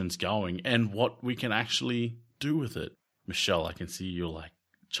profession's going and what we can actually do with it. Michelle, I can see you're like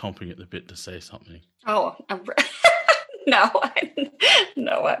chomping at the bit to say something. Oh, no,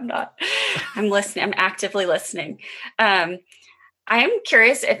 I'm not. I'm listening. I'm actively listening. I am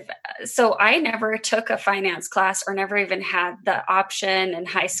curious so I never took a finance class or never even had the option in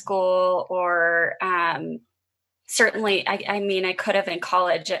high school or, certainly, I mean, I could have in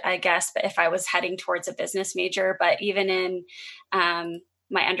college, I guess, but if I was heading towards a business major, but even in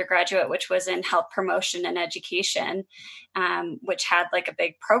my undergraduate, which was in health promotion and education, which had like a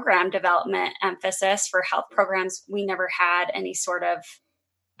big program development emphasis for health programs, we never had any sort of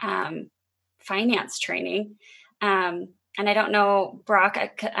finance training. And I don't know, Brock,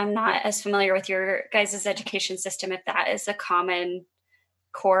 I'm not as familiar with your guys' education system, if that is a common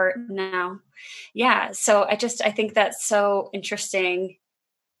core now. Yeah. So I think that's so interesting,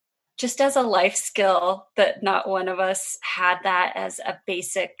 just as a life skill, that not one of us had that as a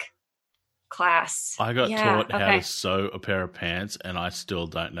basic class. I got taught how to sew a pair of pants, and I still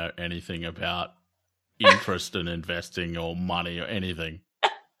don't know anything about interest in investing or money or anything.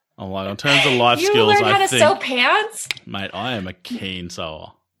 I'm like, in terms of life skills, learned how to sew pants? Mate, I am a keen sewer.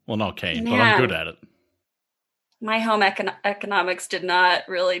 Well, not keen, but I'm good at it. My home economics did not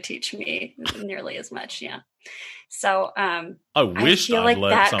really teach me nearly as much. Yeah. So I wished I'd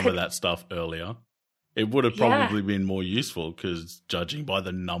learned some of that stuff earlier. It would have probably been more useful, because judging by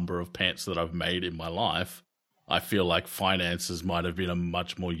the number of pants that I've made in my life, I feel like finances might have been a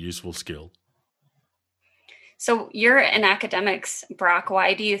much more useful skill. So you're in academics, Brock.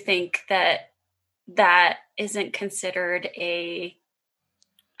 Why do you think that isn't considered a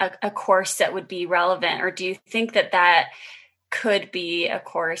course that would be relevant? Or do you think that could be a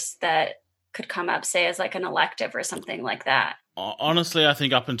course that could come up, say, as like an elective or something like that? Honestly, I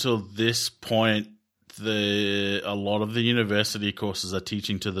think up until this point, a lot of the university courses are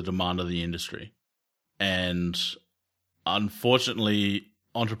teaching to the demand of the industry. And unfortunately,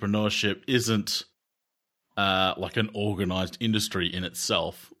 entrepreneurship isn't like an organized industry in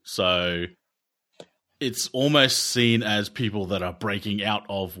itself. So it's almost seen as people that are breaking out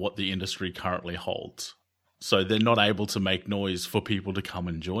of what the industry currently holds. So they're not able to make noise for people to come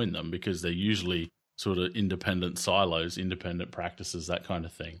and join them, because they're usually sort of independent silos, independent practices, that kind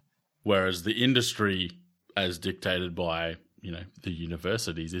of thing. Whereas the industry, as dictated by, the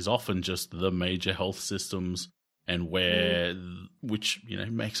universities, is often just the major health systems and which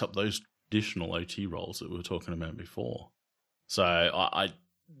makes up those traditional OT roles that we were talking about before. So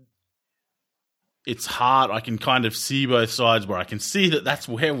it's hard. I can kind of see both sides, where I can see that that's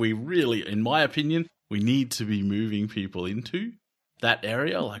where we really, in my opinion, we need to be moving people into that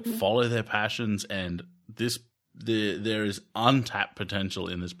area, like follow their passions. And there is untapped potential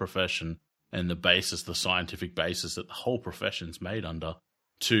in this profession, and the scientific basis that the whole profession's made under,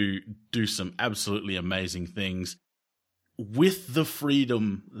 to do some absolutely amazing things with the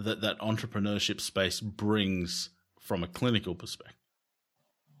freedom that entrepreneurship space brings from a clinical perspective.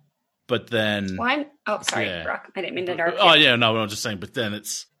 But then... Brock, I didn't mean to interrupt you. Oh, yeah, no, I'm just saying, but then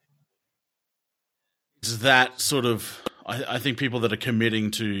it's that sort of... I think people that are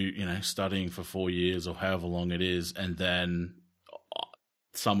committing to, studying for 4 years or however long it is, and then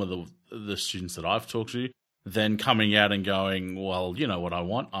some of the students that I've talked to, then coming out and going, well, you know what I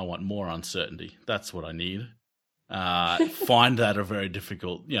want? I want more uncertainty. That's what I need. Find that a very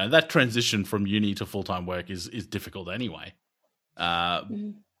difficult... that transition from uni to full-time work is difficult anyway.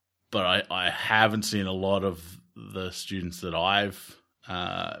 But I haven't seen a lot of the students that I've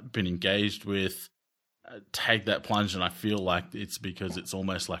been engaged with take that plunge, and I feel like it's because it's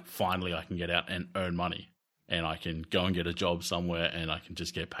almost like finally I can get out and earn money, and I can go and get a job somewhere, and I can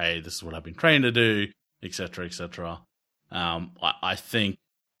just get paid. This is what I've been trained to do, etc., etc. I think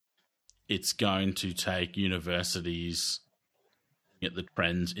it's going to take universities at the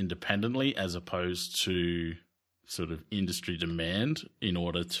trends independently as opposed to sort of industry demand in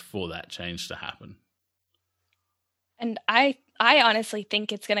order for that change to happen. And I honestly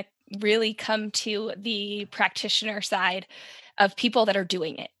think it's going to really come to the practitioner side of people that are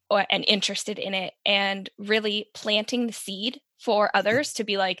doing it and interested in it, and really planting the seed for others to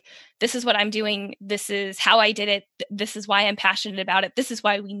be like, this is what I'm doing. This is how I did it. This is why I'm passionate about it. This is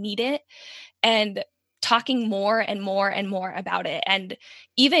why we need it. And talking more and more and more about it. And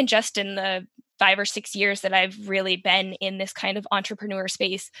even just in the 5 or 6 years that I've really been in this kind of entrepreneur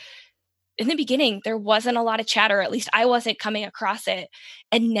space, in the beginning, there wasn't a lot of chatter. At least I wasn't coming across it.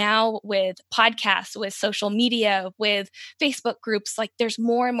 And now with podcasts, with social media, with Facebook groups, like there's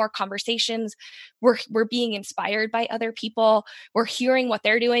more and more conversations. We're being inspired by other people. We're hearing what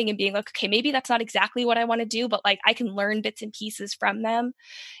they're doing and being like, okay, maybe that's not exactly what I want to do, but like I can learn bits and pieces from them.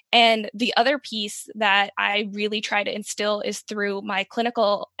 And the other piece that I really try to instill is through my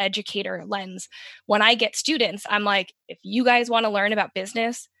clinical educator lens. When I get students, I'm like, if you guys want to learn about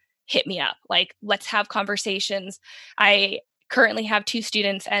business, hit me up. Like, let's have conversations. I currently have 2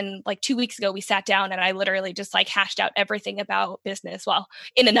 students, and like 2 weeks ago we sat down and I literally just like hashed out everything about business. Well,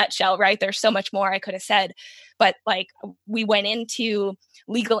 in a nutshell, right? There's so much more I could have said, but like we went into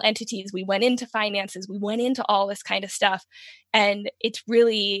legal entities, we went into finances, we went into all this kind of stuff. And it's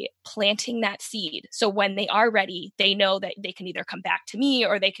really planting that seed. So when they are ready, they know that they can either come back to me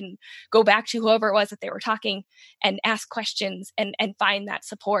or they can go back to whoever it was that they were talking and ask questions and find that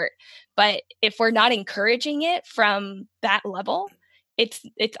support. But if we're not encouraging it from that level, it's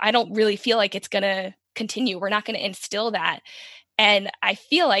I don't really feel like it's going to continue. We're not going to instill that. And I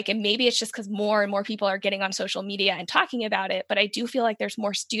feel like, and maybe it's just because more and more people are getting on social media and talking about it, but I do feel like there's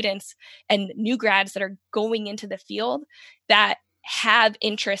more students and new grads that are going into the field that have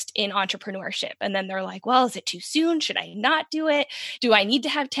interest in entrepreneurship. And then they're like, well, is it too soon? Should I not do it? Do I need to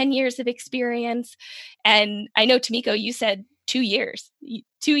have 10 years of experience? And I know, Tamiko, you said 2 years.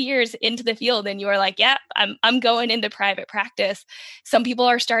 2 years into the field, and you were like, yeah, I'm going into private practice. Some people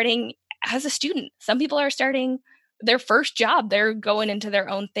are starting as a student. Some people are starting their first job. They're going into their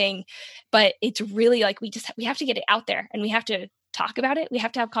own thing. But it's really like we have to get it out there, and we have to talk about it. We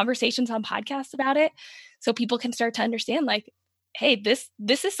have to have conversations on podcasts about it so people can start to understand, like, hey, this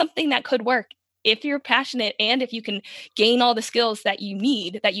is something that could work if you're passionate and if you can gain all the skills that you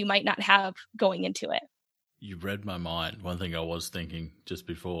need that you might not have going into it. You read my mind. One thing I was thinking just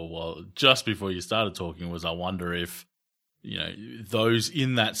before you started talking was, I wonder if, those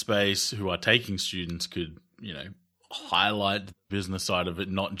in that space who are taking students could, highlight the business side of it,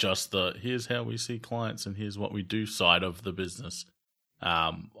 not just the here's how we see clients and here's what we do side of the business.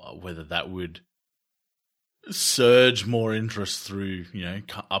 Whether that would surge more interest through,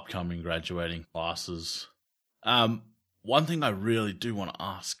 upcoming graduating classes. One thing I really do want to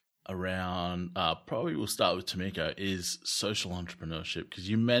ask around, probably we'll start with Tamiko, is social entrepreneurship, because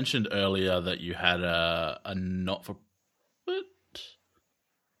you mentioned earlier that you had a not-for-profit.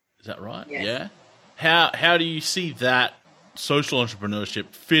 Is that right? Yes. Yeah. How do you see that social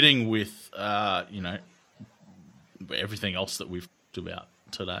entrepreneurship fitting with everything else that we've talked about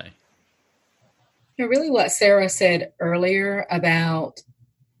today? Really what Sarah said earlier about,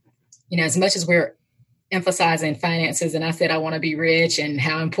 as much as we're emphasizing finances, and I said I want to be rich and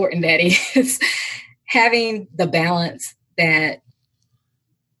how important that is, having the balance that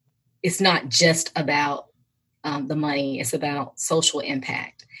it's not just about the money, it's about social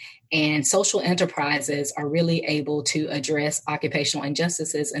impact. And social enterprises are really able to address occupational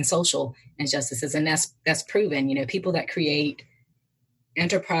injustices and social injustices. And that's proven. People that create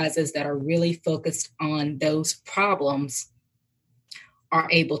enterprises that are really focused on those problems are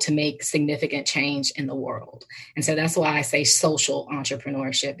able to make significant change in the world. And so that's why I say social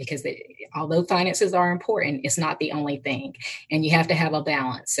entrepreneurship, because although finances are important, it's not the only thing. And you have to have a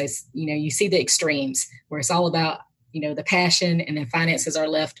balance. So, you see the extremes where it's all about the passion, and then finances are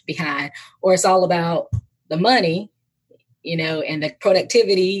left behind, or it's all about the money, and the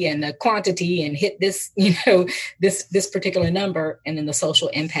productivity and the quantity and hit this, this particular number, and then the social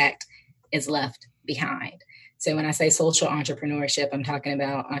impact is left behind. So when I say social entrepreneurship, I'm talking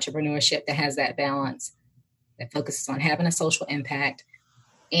about entrepreneurship that has that balance, that focuses on having a social impact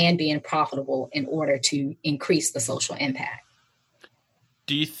and being profitable in order to increase the social impact.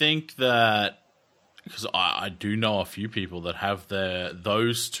 Do you think that because I do know a few people that have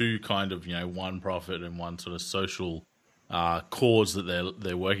those two kind of, one profit and one sort of social cause that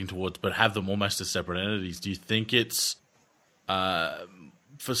they're working towards, but have them almost as separate entities. Do you think it's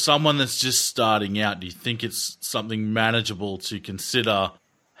for someone that's just starting out? Do you think it's something manageable to consider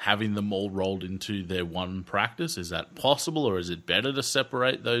having them all rolled into their one practice? Is that possible, or is it better to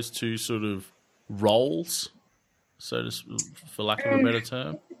separate those two sort of roles, for lack of a better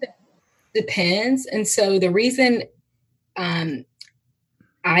term? Depends. And so the reason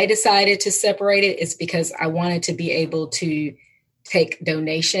I decided to separate it is because I wanted to be able to take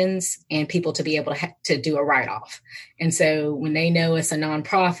donations and people to be able to do a write-off. And so when they know it's a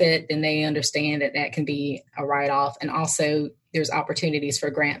nonprofit, then they understand that can be a write-off. And also there's opportunities for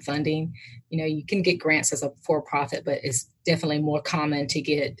grant funding. You can get grants as a for-profit, but it's definitely more common to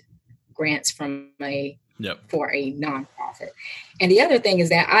get grants from for a nonprofit. And the other thing is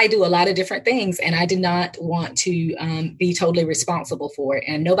that I do a lot of different things, and I did not want to be totally responsible for it.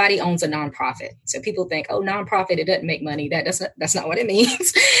 And nobody owns a nonprofit. So people think, oh, nonprofit, it doesn't make money. That's not what it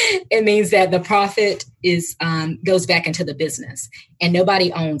means. It means that the profit goes back into the business, and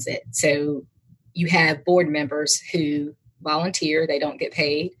nobody owns it. So you have board members who volunteer. They don't get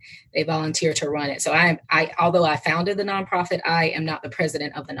paid. They volunteer to run it. So although I founded the nonprofit, I am not the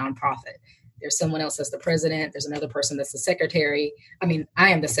president of the nonprofit. There's someone else that's the president. There's another person that's the secretary. I mean, I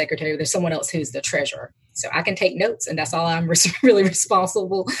am the secretary. There's someone else who's the treasurer. So I can take notes, and that's all I'm really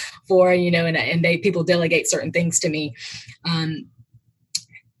responsible for, and people delegate certain things to me.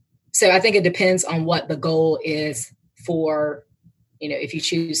 So I think it depends on what the goal is for, if you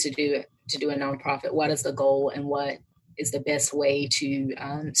choose to do a nonprofit, what is the goal and what is the best way to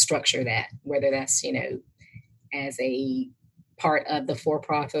structure that, whether that's, as a part of the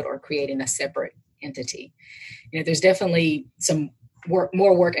for-profit or creating a separate entity. There's definitely some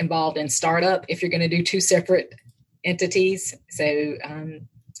more work involved in startup if you're going to do two separate entities. So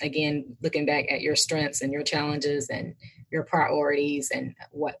again, looking back at your strengths and your challenges and your priorities and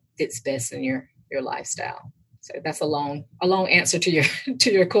what fits best in your lifestyle. So that's a long answer to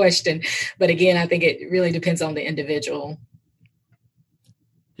your question. But again, I think it really depends on the individual.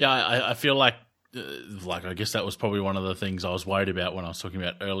 Yeah, I feel like I guess that was probably one of the things I was worried about when I was talking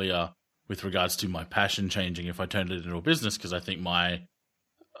about earlier with regards to my passion changing if I turned it into a business, because I think my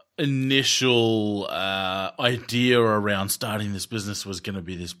initial idea around starting this business was going to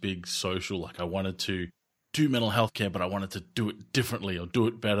be this big social, I wanted to do mental health care, but I wanted to do it differently or do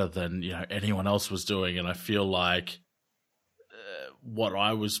it better than anyone else was doing. And I feel like what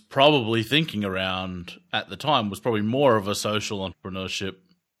I was probably thinking around at the time was probably more of a social entrepreneurship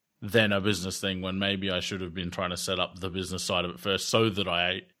than a business thing, when maybe I should have been trying to set up the business side of it first, so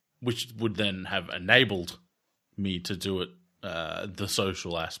that which would then have enabled me to do it, the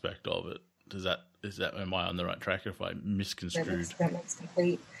social aspect of it. Am I on the right track if I misconstrued? That makes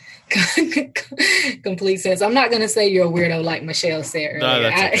complete sense. I'm not going to say you're a weirdo like Michelle said earlier. No,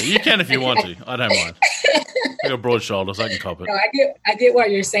 that's okay. You can if you want to. I don't mind. I got broad shoulders. I can cop it. No, I get what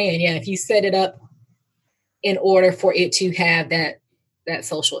you're saying. Yeah, if you set it up in order for it to have that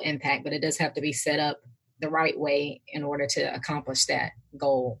social impact, but it does have to be set up the right way in order to accomplish that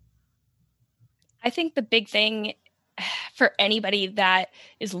goal. I think the big thing for anybody that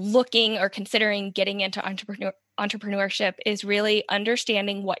is looking or considering getting into entrepreneurship is really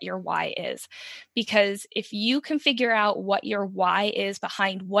understanding what your why is. Because if you can figure out what your why is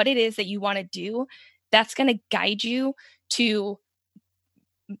behind what it is that you want to do, that's going to guide you to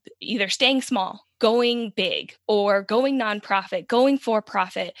either staying small, going big, or going nonprofit, going for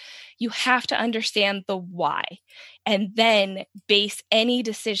profit. You have to understand the why, and then base any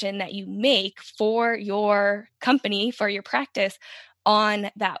decision that you make for your company, for your practice,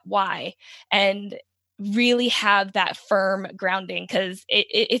 on that why, and really have that firm grounding. Because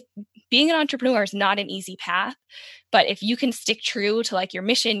being an entrepreneur is not an easy path, but if you can stick true to your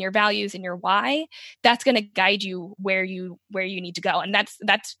mission, your values, and your why, that's going to guide you where you need to go. And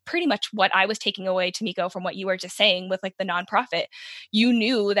that's pretty much what I was taking away, Tamiko, from what you were just saying with the nonprofit. You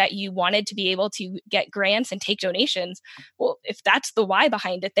knew that you wanted to be able to get grants and take donations. Well, if that's the why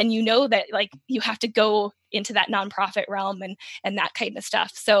behind it, then you know that you have to go into that nonprofit realm and that kind of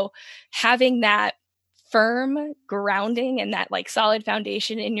stuff. So having that firm grounding and that solid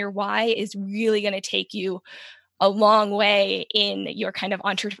foundation in your why is really going to take you a long way in your kind of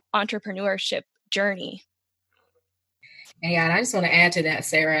entrepreneurship journey. Yeah, and I just want to add to that,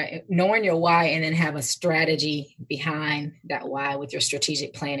 Sarah, knowing your why and then have a strategy behind that why with your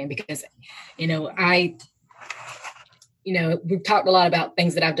strategic planning. Because, we've talked a lot about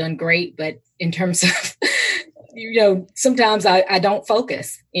things that I've done great, but in terms of sometimes I don't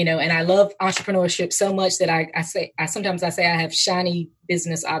focus, and I love entrepreneurship so much that I sometimes say I have shiny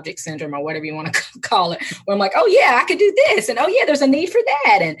business object syndrome, or whatever you want to call it, where I'm like, oh yeah, I could do this. And oh yeah, there's a need for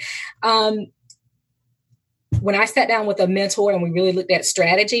that. And, when I sat down with a mentor and we really looked at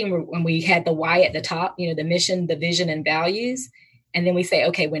strategy, and when we had the why at the top, the mission, the vision, and values, and then we say,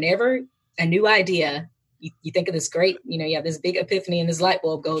 okay, whenever a new idea, you think of this great, you have this big epiphany and this light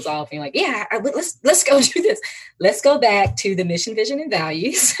bulb goes off and you're like, yeah, let's go do this. Let's go back to the mission, vision, and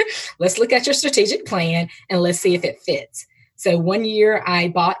values. Let's look at your strategic plan and let's see if it fits. So one year I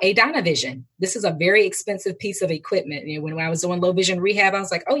bought a Dynavision. This is a very expensive piece of equipment. When I was doing low vision rehab, I was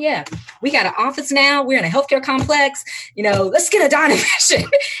like, oh yeah, we got an office now. We're in a healthcare complex. Let's get a Dynavision.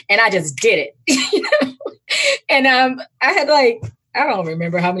 And I just did it. And I had I don't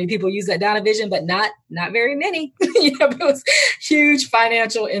remember how many people use that Dynavision, but not very many. It was huge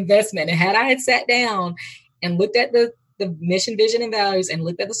financial investment. And had I had sat down and looked at the mission, vision, and values, and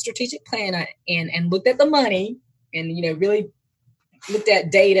looked at the strategic plan, and looked at the money, and really looked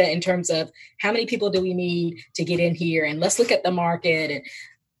at data in terms of how many people do we need to get in here, and let's look at the market. And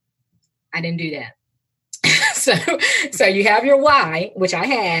I didn't do that. So you have your why, which I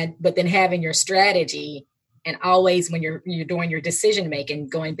had, but then having your strategy, and always when you're doing your decision making,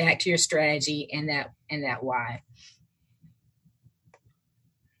 going back to your strategy and that why.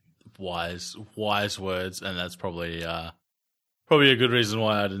 Wise words, and that's probably a good reason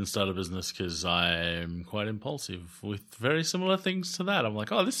why I didn't start a business, because I'm quite impulsive with very similar things to that. I'm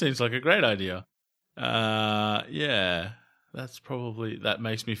like, oh, this seems like a great idea. Yeah, that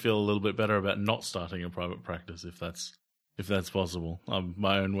makes me feel a little bit better about not starting a private practice, if that's possible. I'm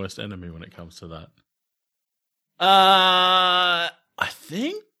my own worst enemy when it comes to that. I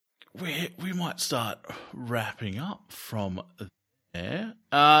think we might start wrapping up from there.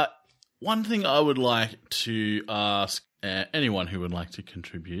 One thing I would like to ask anyone who would like to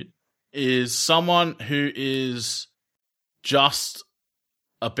contribute is someone who is just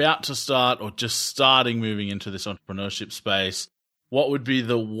about to start or just starting moving into this entrepreneurship space. What would be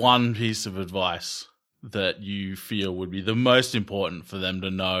the one piece of advice that you feel would be the most important for them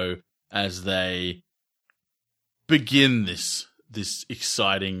to know as they begin this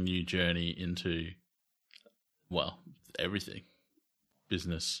exciting new journey into, well, everything,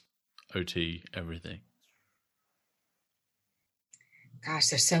 business, OT, everything? Gosh,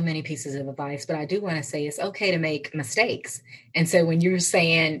 there's so many pieces of advice, but I do want to say it's okay to make mistakes. And so when you're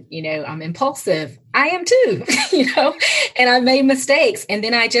saying, I'm impulsive, I am too, and I made mistakes. And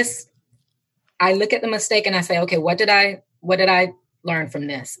then I look at the mistake and I say, okay, what did I learn from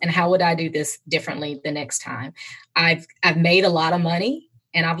this? And how would I do this differently the next time? I've made a lot of money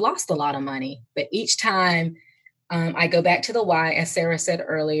and I've lost a lot of money, but each time I go back to the why, as Sarah said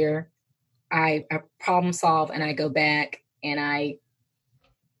earlier, I problem solve and I go back and I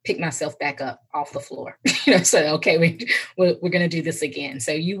pick myself back up off the floor. So, okay, we're going to do this again.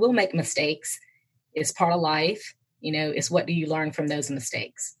 So you will make mistakes. It's part of life. It's what do you learn from those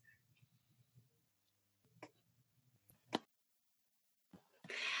mistakes?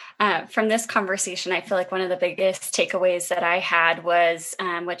 From this conversation, I feel like one of the biggest takeaways that I had was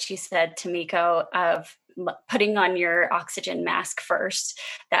what you said, Tamiko, of putting on your oxygen mask first,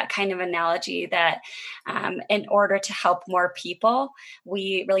 that kind of analogy that in order to help more people,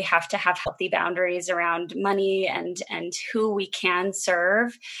 we really have to have healthy boundaries around money and who we can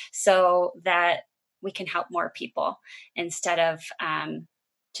serve so that we can help more people instead of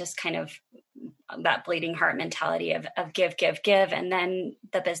just kind of that bleeding heart mentality of give, and then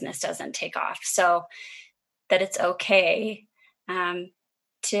the business doesn't take off. So that it's okay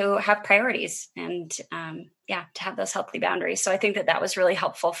to have priorities and to have those healthy boundaries. So I think that was really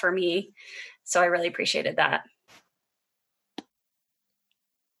helpful for me. So I really appreciated that.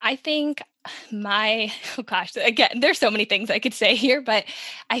 I think again, there's so many things I could say here, but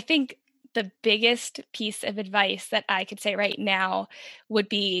I think the biggest piece of advice that I could say right now would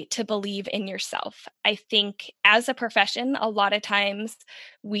be to believe in yourself. I think as a profession, a lot of times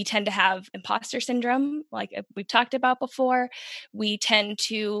we tend to have imposter syndrome, like we've talked about before. We tend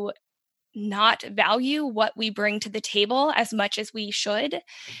to not value what we bring to the table as much as we should.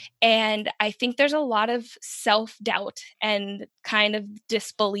 And I think there's a lot of self-doubt and kind of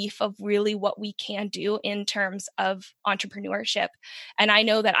disbelief of really what we can do in terms of entrepreneurship. And I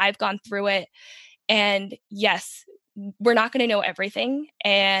know that I've gone through it. And yes, we're not going to know everything,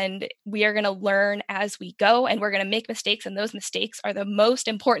 and we are going to learn as we go, and we're going to make mistakes, and those mistakes are the most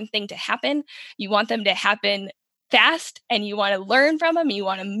important thing to happen. You want them to happen fast, and you want to learn from them, you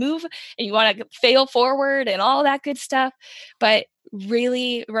want to move, and you want to fail forward and all that good stuff. But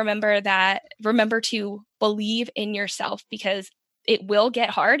really remember to believe in yourself, because it will get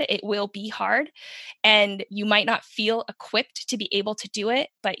hard. It will be hard. And you might not feel equipped to be able to do it,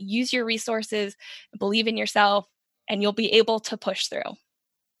 but use your resources, believe in yourself, and you'll be able to push through.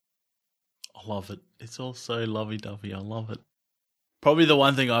 I love it. It's all so lovey-dovey. I love it. Probably the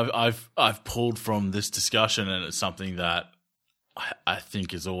one thing I've pulled from this discussion, and it's something that I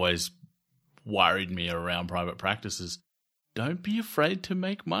think has always worried me around private practices, don't be afraid to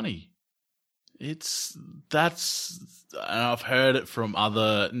make money. And I've heard it from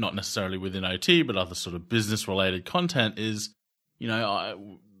other, not necessarily within OT, but other sort of business related content is,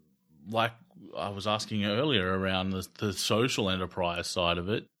 like I was asking earlier around the social enterprise side of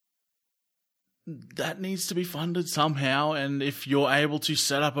it, that needs to be funded somehow. And if you're able to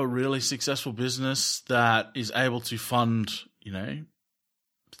set up a really successful business that is able to fund,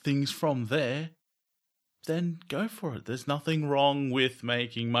 things from there, then go for it. There's nothing wrong with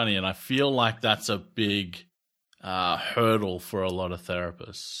making money. And I feel like that's a big hurdle for a lot of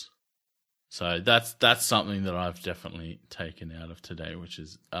therapists. So that's something that I've definitely taken out of today, which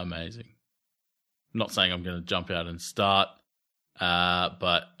is amazing. I'm not saying I'm going to jump out and start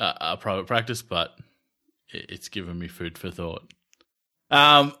but a private practice, but it's given me food for thought.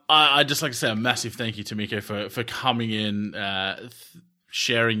 I'd just like to say a massive thank you to Miko for coming in,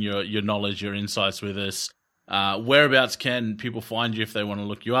 sharing your knowledge, your insights with us. Whereabouts can people find you if they want to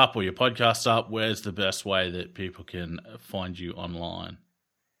look you up or your podcast up? Where's the best way that people can find you online?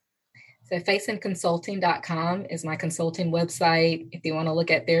 So faceandconsulting.com is my consulting website. If you want to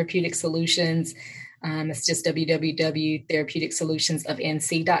look at therapeutic solutions, it's just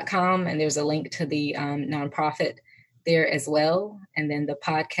www.therapeuticsolutionsofnc.com. And there's a link to the nonprofit there as well. And then the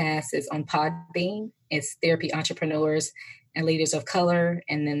podcast is on Podbean. It's Therapy Entrepreneurs and Leaders of Color.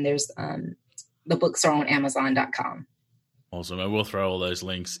 And then there's the books are on Amazon.com. Awesome. I will throw all those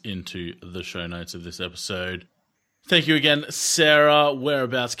links into the show notes of this episode. Thank you again, Sarah.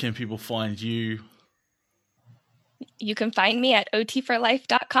 Whereabouts can people find you? You can find me at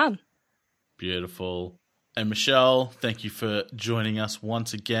otforlife.com. Beautiful. And Michelle, thank you for joining us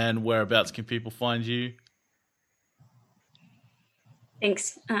once again. Whereabouts can people find you?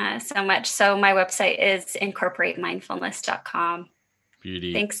 Thanks so much. So my website is incorporatemindfulness.com.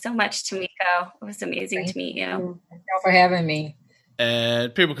 Beauty. Thanks so much, Tamiko. It was amazing to meet you. Thank you for having me.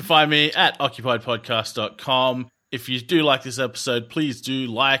 And people can find me at occupiedpodcast.com. If you do like this episode, please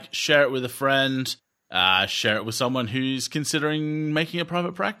do share it with a friend, share it with someone who's considering making a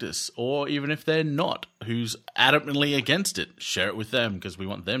private practice, or even if they're not, who's adamantly against it, share it with them because we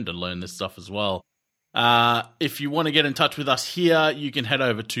want them to learn this stuff as well. If you want to get in touch with us here, you can head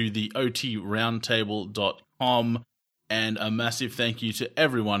over to the otroundtable.com. And a massive thank you to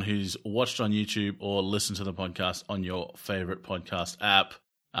everyone who's watched on YouTube or listened to the podcast on your favorite podcast app.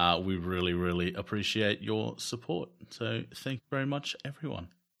 We really, really appreciate your support. So thank you very much, everyone.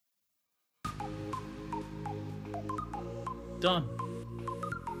 Done.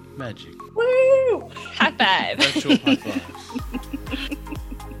 Magic. Woo! High five. Virtual high fives.